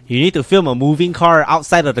 You need to film a moving car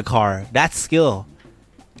outside of the car. That's skill.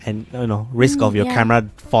 And, risk of your camera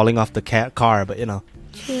falling off the car, but,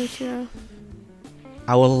 True.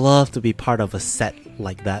 I would love to be part of a set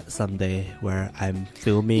like that someday where I'm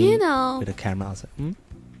filming with a camera outside.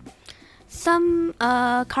 Some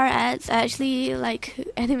car ads are actually like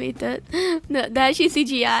animated. No, they're actually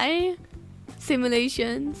CGI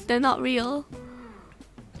simulations. They're not real.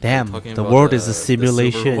 Damn, the world is a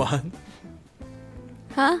simulation. One.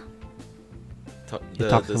 Huh? You're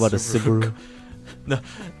talking about the Subaru. No.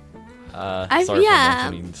 Sorry for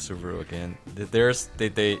mentioning Subaru again.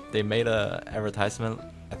 They made a advertisement,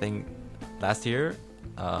 I think, last year.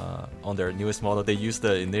 On their newest model, they used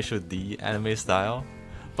the initial D anime style,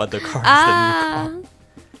 but the car is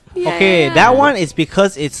the new car. Yeah, that one is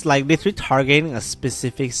because it's like literally targeting a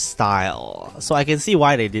specific style. So I can see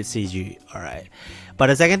why they did CG. Alright. But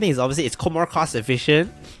the second thing is obviously it's more cost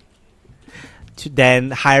efficient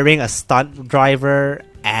than hiring a stunt driver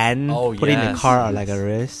and putting the car on like a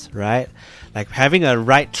risk, right? Like having a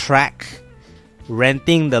right track,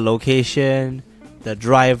 renting the location, the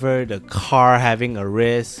driver, the car having a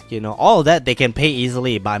risk, all of that they can pay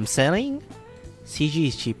easily. But I'm selling CG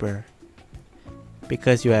is cheaper.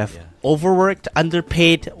 Because you have overworked,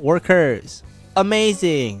 underpaid workers.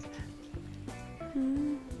 Amazing.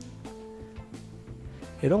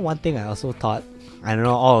 One thing I also thought, I don't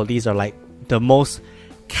know, all of these are like the most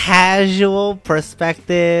casual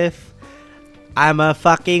perspective. I'm a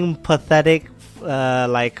fucking pathetic,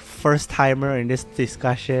 first timer in this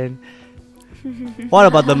discussion. What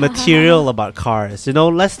about the material about cars?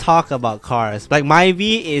 Let's talk about cars. Like, my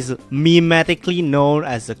V is mematically known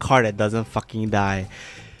as the car that doesn't fucking die.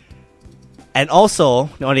 And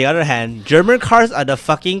also, on the other hand, German cars are the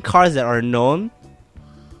fucking cars that are known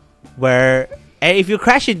where And if you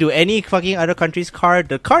crash into any fucking other country's car,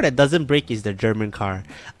 the car that doesn't break is the German car.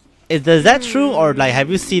 Is that true, or like have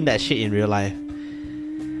you seen that shit in real life?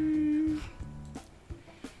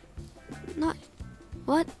 Not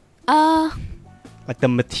what? Like the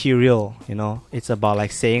material, you know, it's about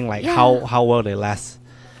like saying like Yeah. how well they last.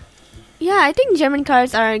 Yeah, I think German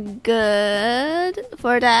cars are good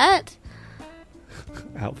for that.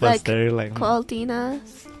 Alpha's Like, very like.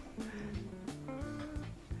 Qualitinas.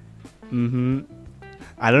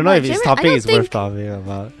 I don't know But if this German- I topic don't is worth think- talking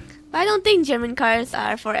about. But I don't think German cars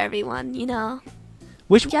are for everyone, you know.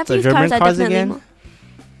 Which ones are Japanese German cars are cars definitely again? more.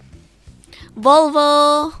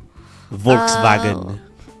 Volvo, Volkswagen.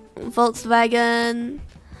 Volkswagen,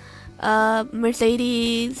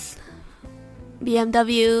 Mercedes,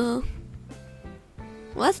 BMW.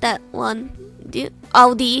 What's that one?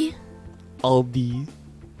 Audi. Aldi.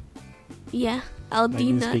 Yeah, Like Audi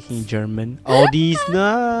you nuts. speaking German. Aldi's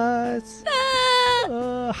nuts.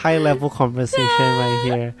 High level conversation right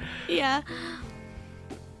here. Yeah.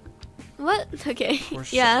 What? Okay.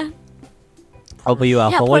 Porsche. Yeah. How about you,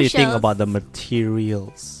 Alpha? What do you think Porsches. about the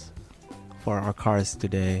materials for our cars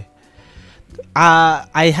today?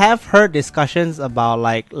 I have heard discussions about,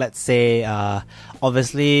 like, let's say,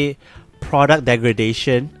 obviously, product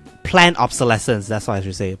degradation, planned obsolescence. That's what I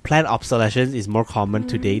should say. Planned obsolescence is more common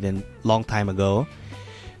today than long time ago.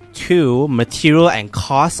 2, material and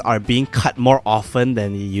costs are being cut more often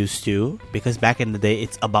than it used to, because back in the day,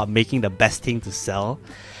 it's about making the best thing to sell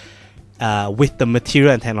with the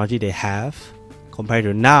material and technology they have, compared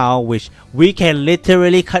to now, which we can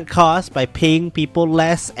literally cut costs by paying people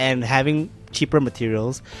less and having cheaper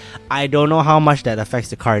materials. I don't know how much that affects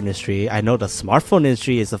the car industry. I know the smartphone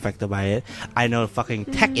industry is affected by it. I know the fucking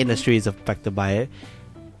tech industry is affected by it.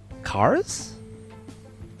 Cars?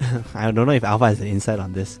 I don't know if Alpha has an insight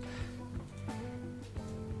on this.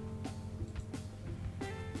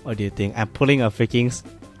 What do you think? I'm pulling a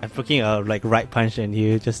like right punch in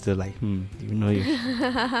you just to like, you know you.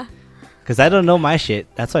 Because I don't know my shit.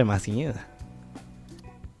 That's why I'm asking you.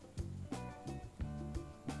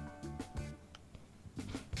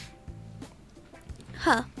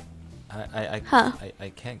 Huh.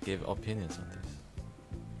 I can't give opinions on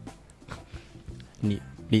this.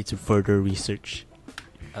 Need to further research.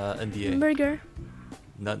 NDA. Burger.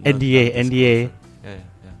 NDA. Non-disclosure. Yeah.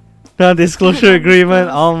 Non-disclosure agreement.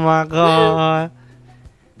 Oh my god.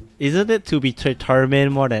 Isn't it to be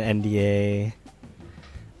determined more than NDA?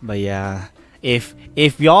 But yeah, if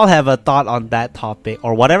y'all have a thought on that topic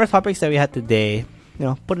or whatever topics that we had today, you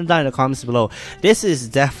know, put them down in the comments below. This is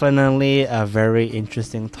definitely a very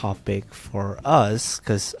interesting topic for us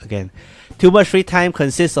because, again, too much free time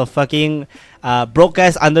consists of fucking broke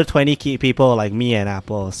guys under 20 people like me and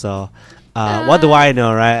Apple. So what do I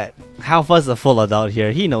know, right? Alpha's a full adult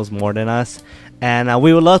here. He knows more than us. And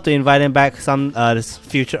we would love to invite him back some this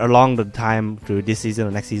future along the time through this season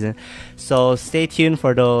or next season. So stay tuned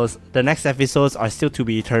for those. The next episodes are still to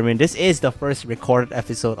be determined. This is the first recorded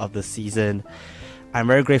episode of the season. I'm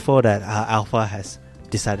very grateful that Alpha has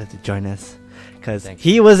decided to join us because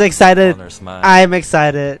he was excited. I'm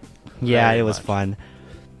excited. Yeah, Very it was much. fun.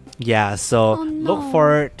 Yeah, so Oh, look no.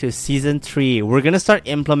 forward to season 3. We're gonna start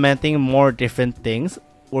implementing more different things.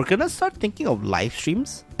 We're gonna start thinking of live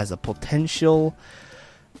streams as a potential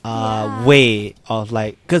Yeah. way of,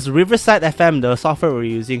 like, because Riverside FM, the software we're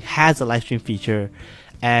using, has a live stream feature,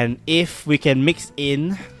 and if we can mix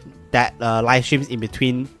in that live streams in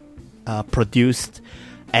between produced,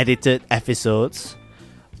 edited episodes,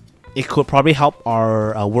 it could probably help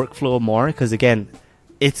our workflow more. Because again,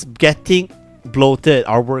 it's getting bloated,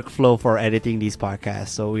 our workflow for editing these podcasts.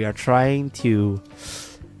 So we are trying to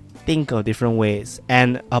think of different ways,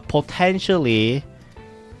 and potentially,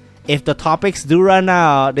 if the topics do run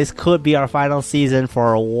out, this could be our final season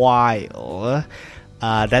for a while.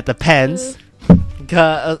 That depends.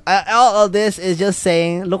 All of this is just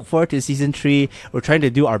saying, look forward to season 3. We're trying to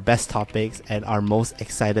do our best topics and our most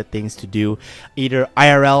excited things to do, either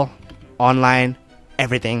IRL, online,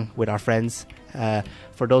 everything with our friends.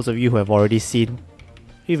 For those of you who have already seen,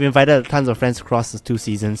 we've invited tons of friends across the 2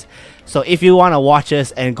 seasons. So if you want to watch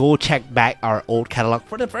us and go check back our old catalog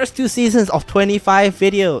for the first 2 seasons of 25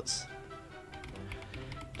 videos,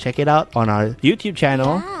 check it out on our YouTube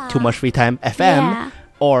channel, Yeah. Too Much Free Time FM, Yeah.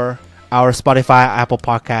 or our Spotify, Apple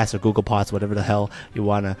Podcasts, or Google Pods, whatever the hell you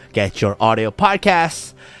want to get your audio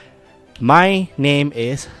podcasts. My name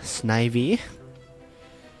is Snivy,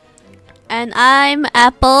 And I'm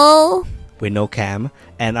Apple. with no cam,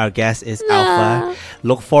 and our guest is Alpha.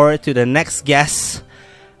 Look forward to the next guest,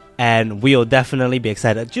 and we'll definitely be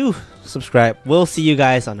excited. Do subscribe. We'll see you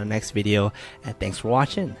guys on the next video, and thanks for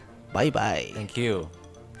watching. Bye bye. Thank you.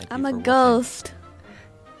 Thank I'm you a for watching. ghost.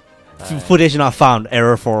 Bye. Footage not found.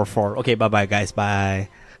 Error 404. Okay, bye bye guys. Bye.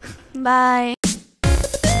 Bye.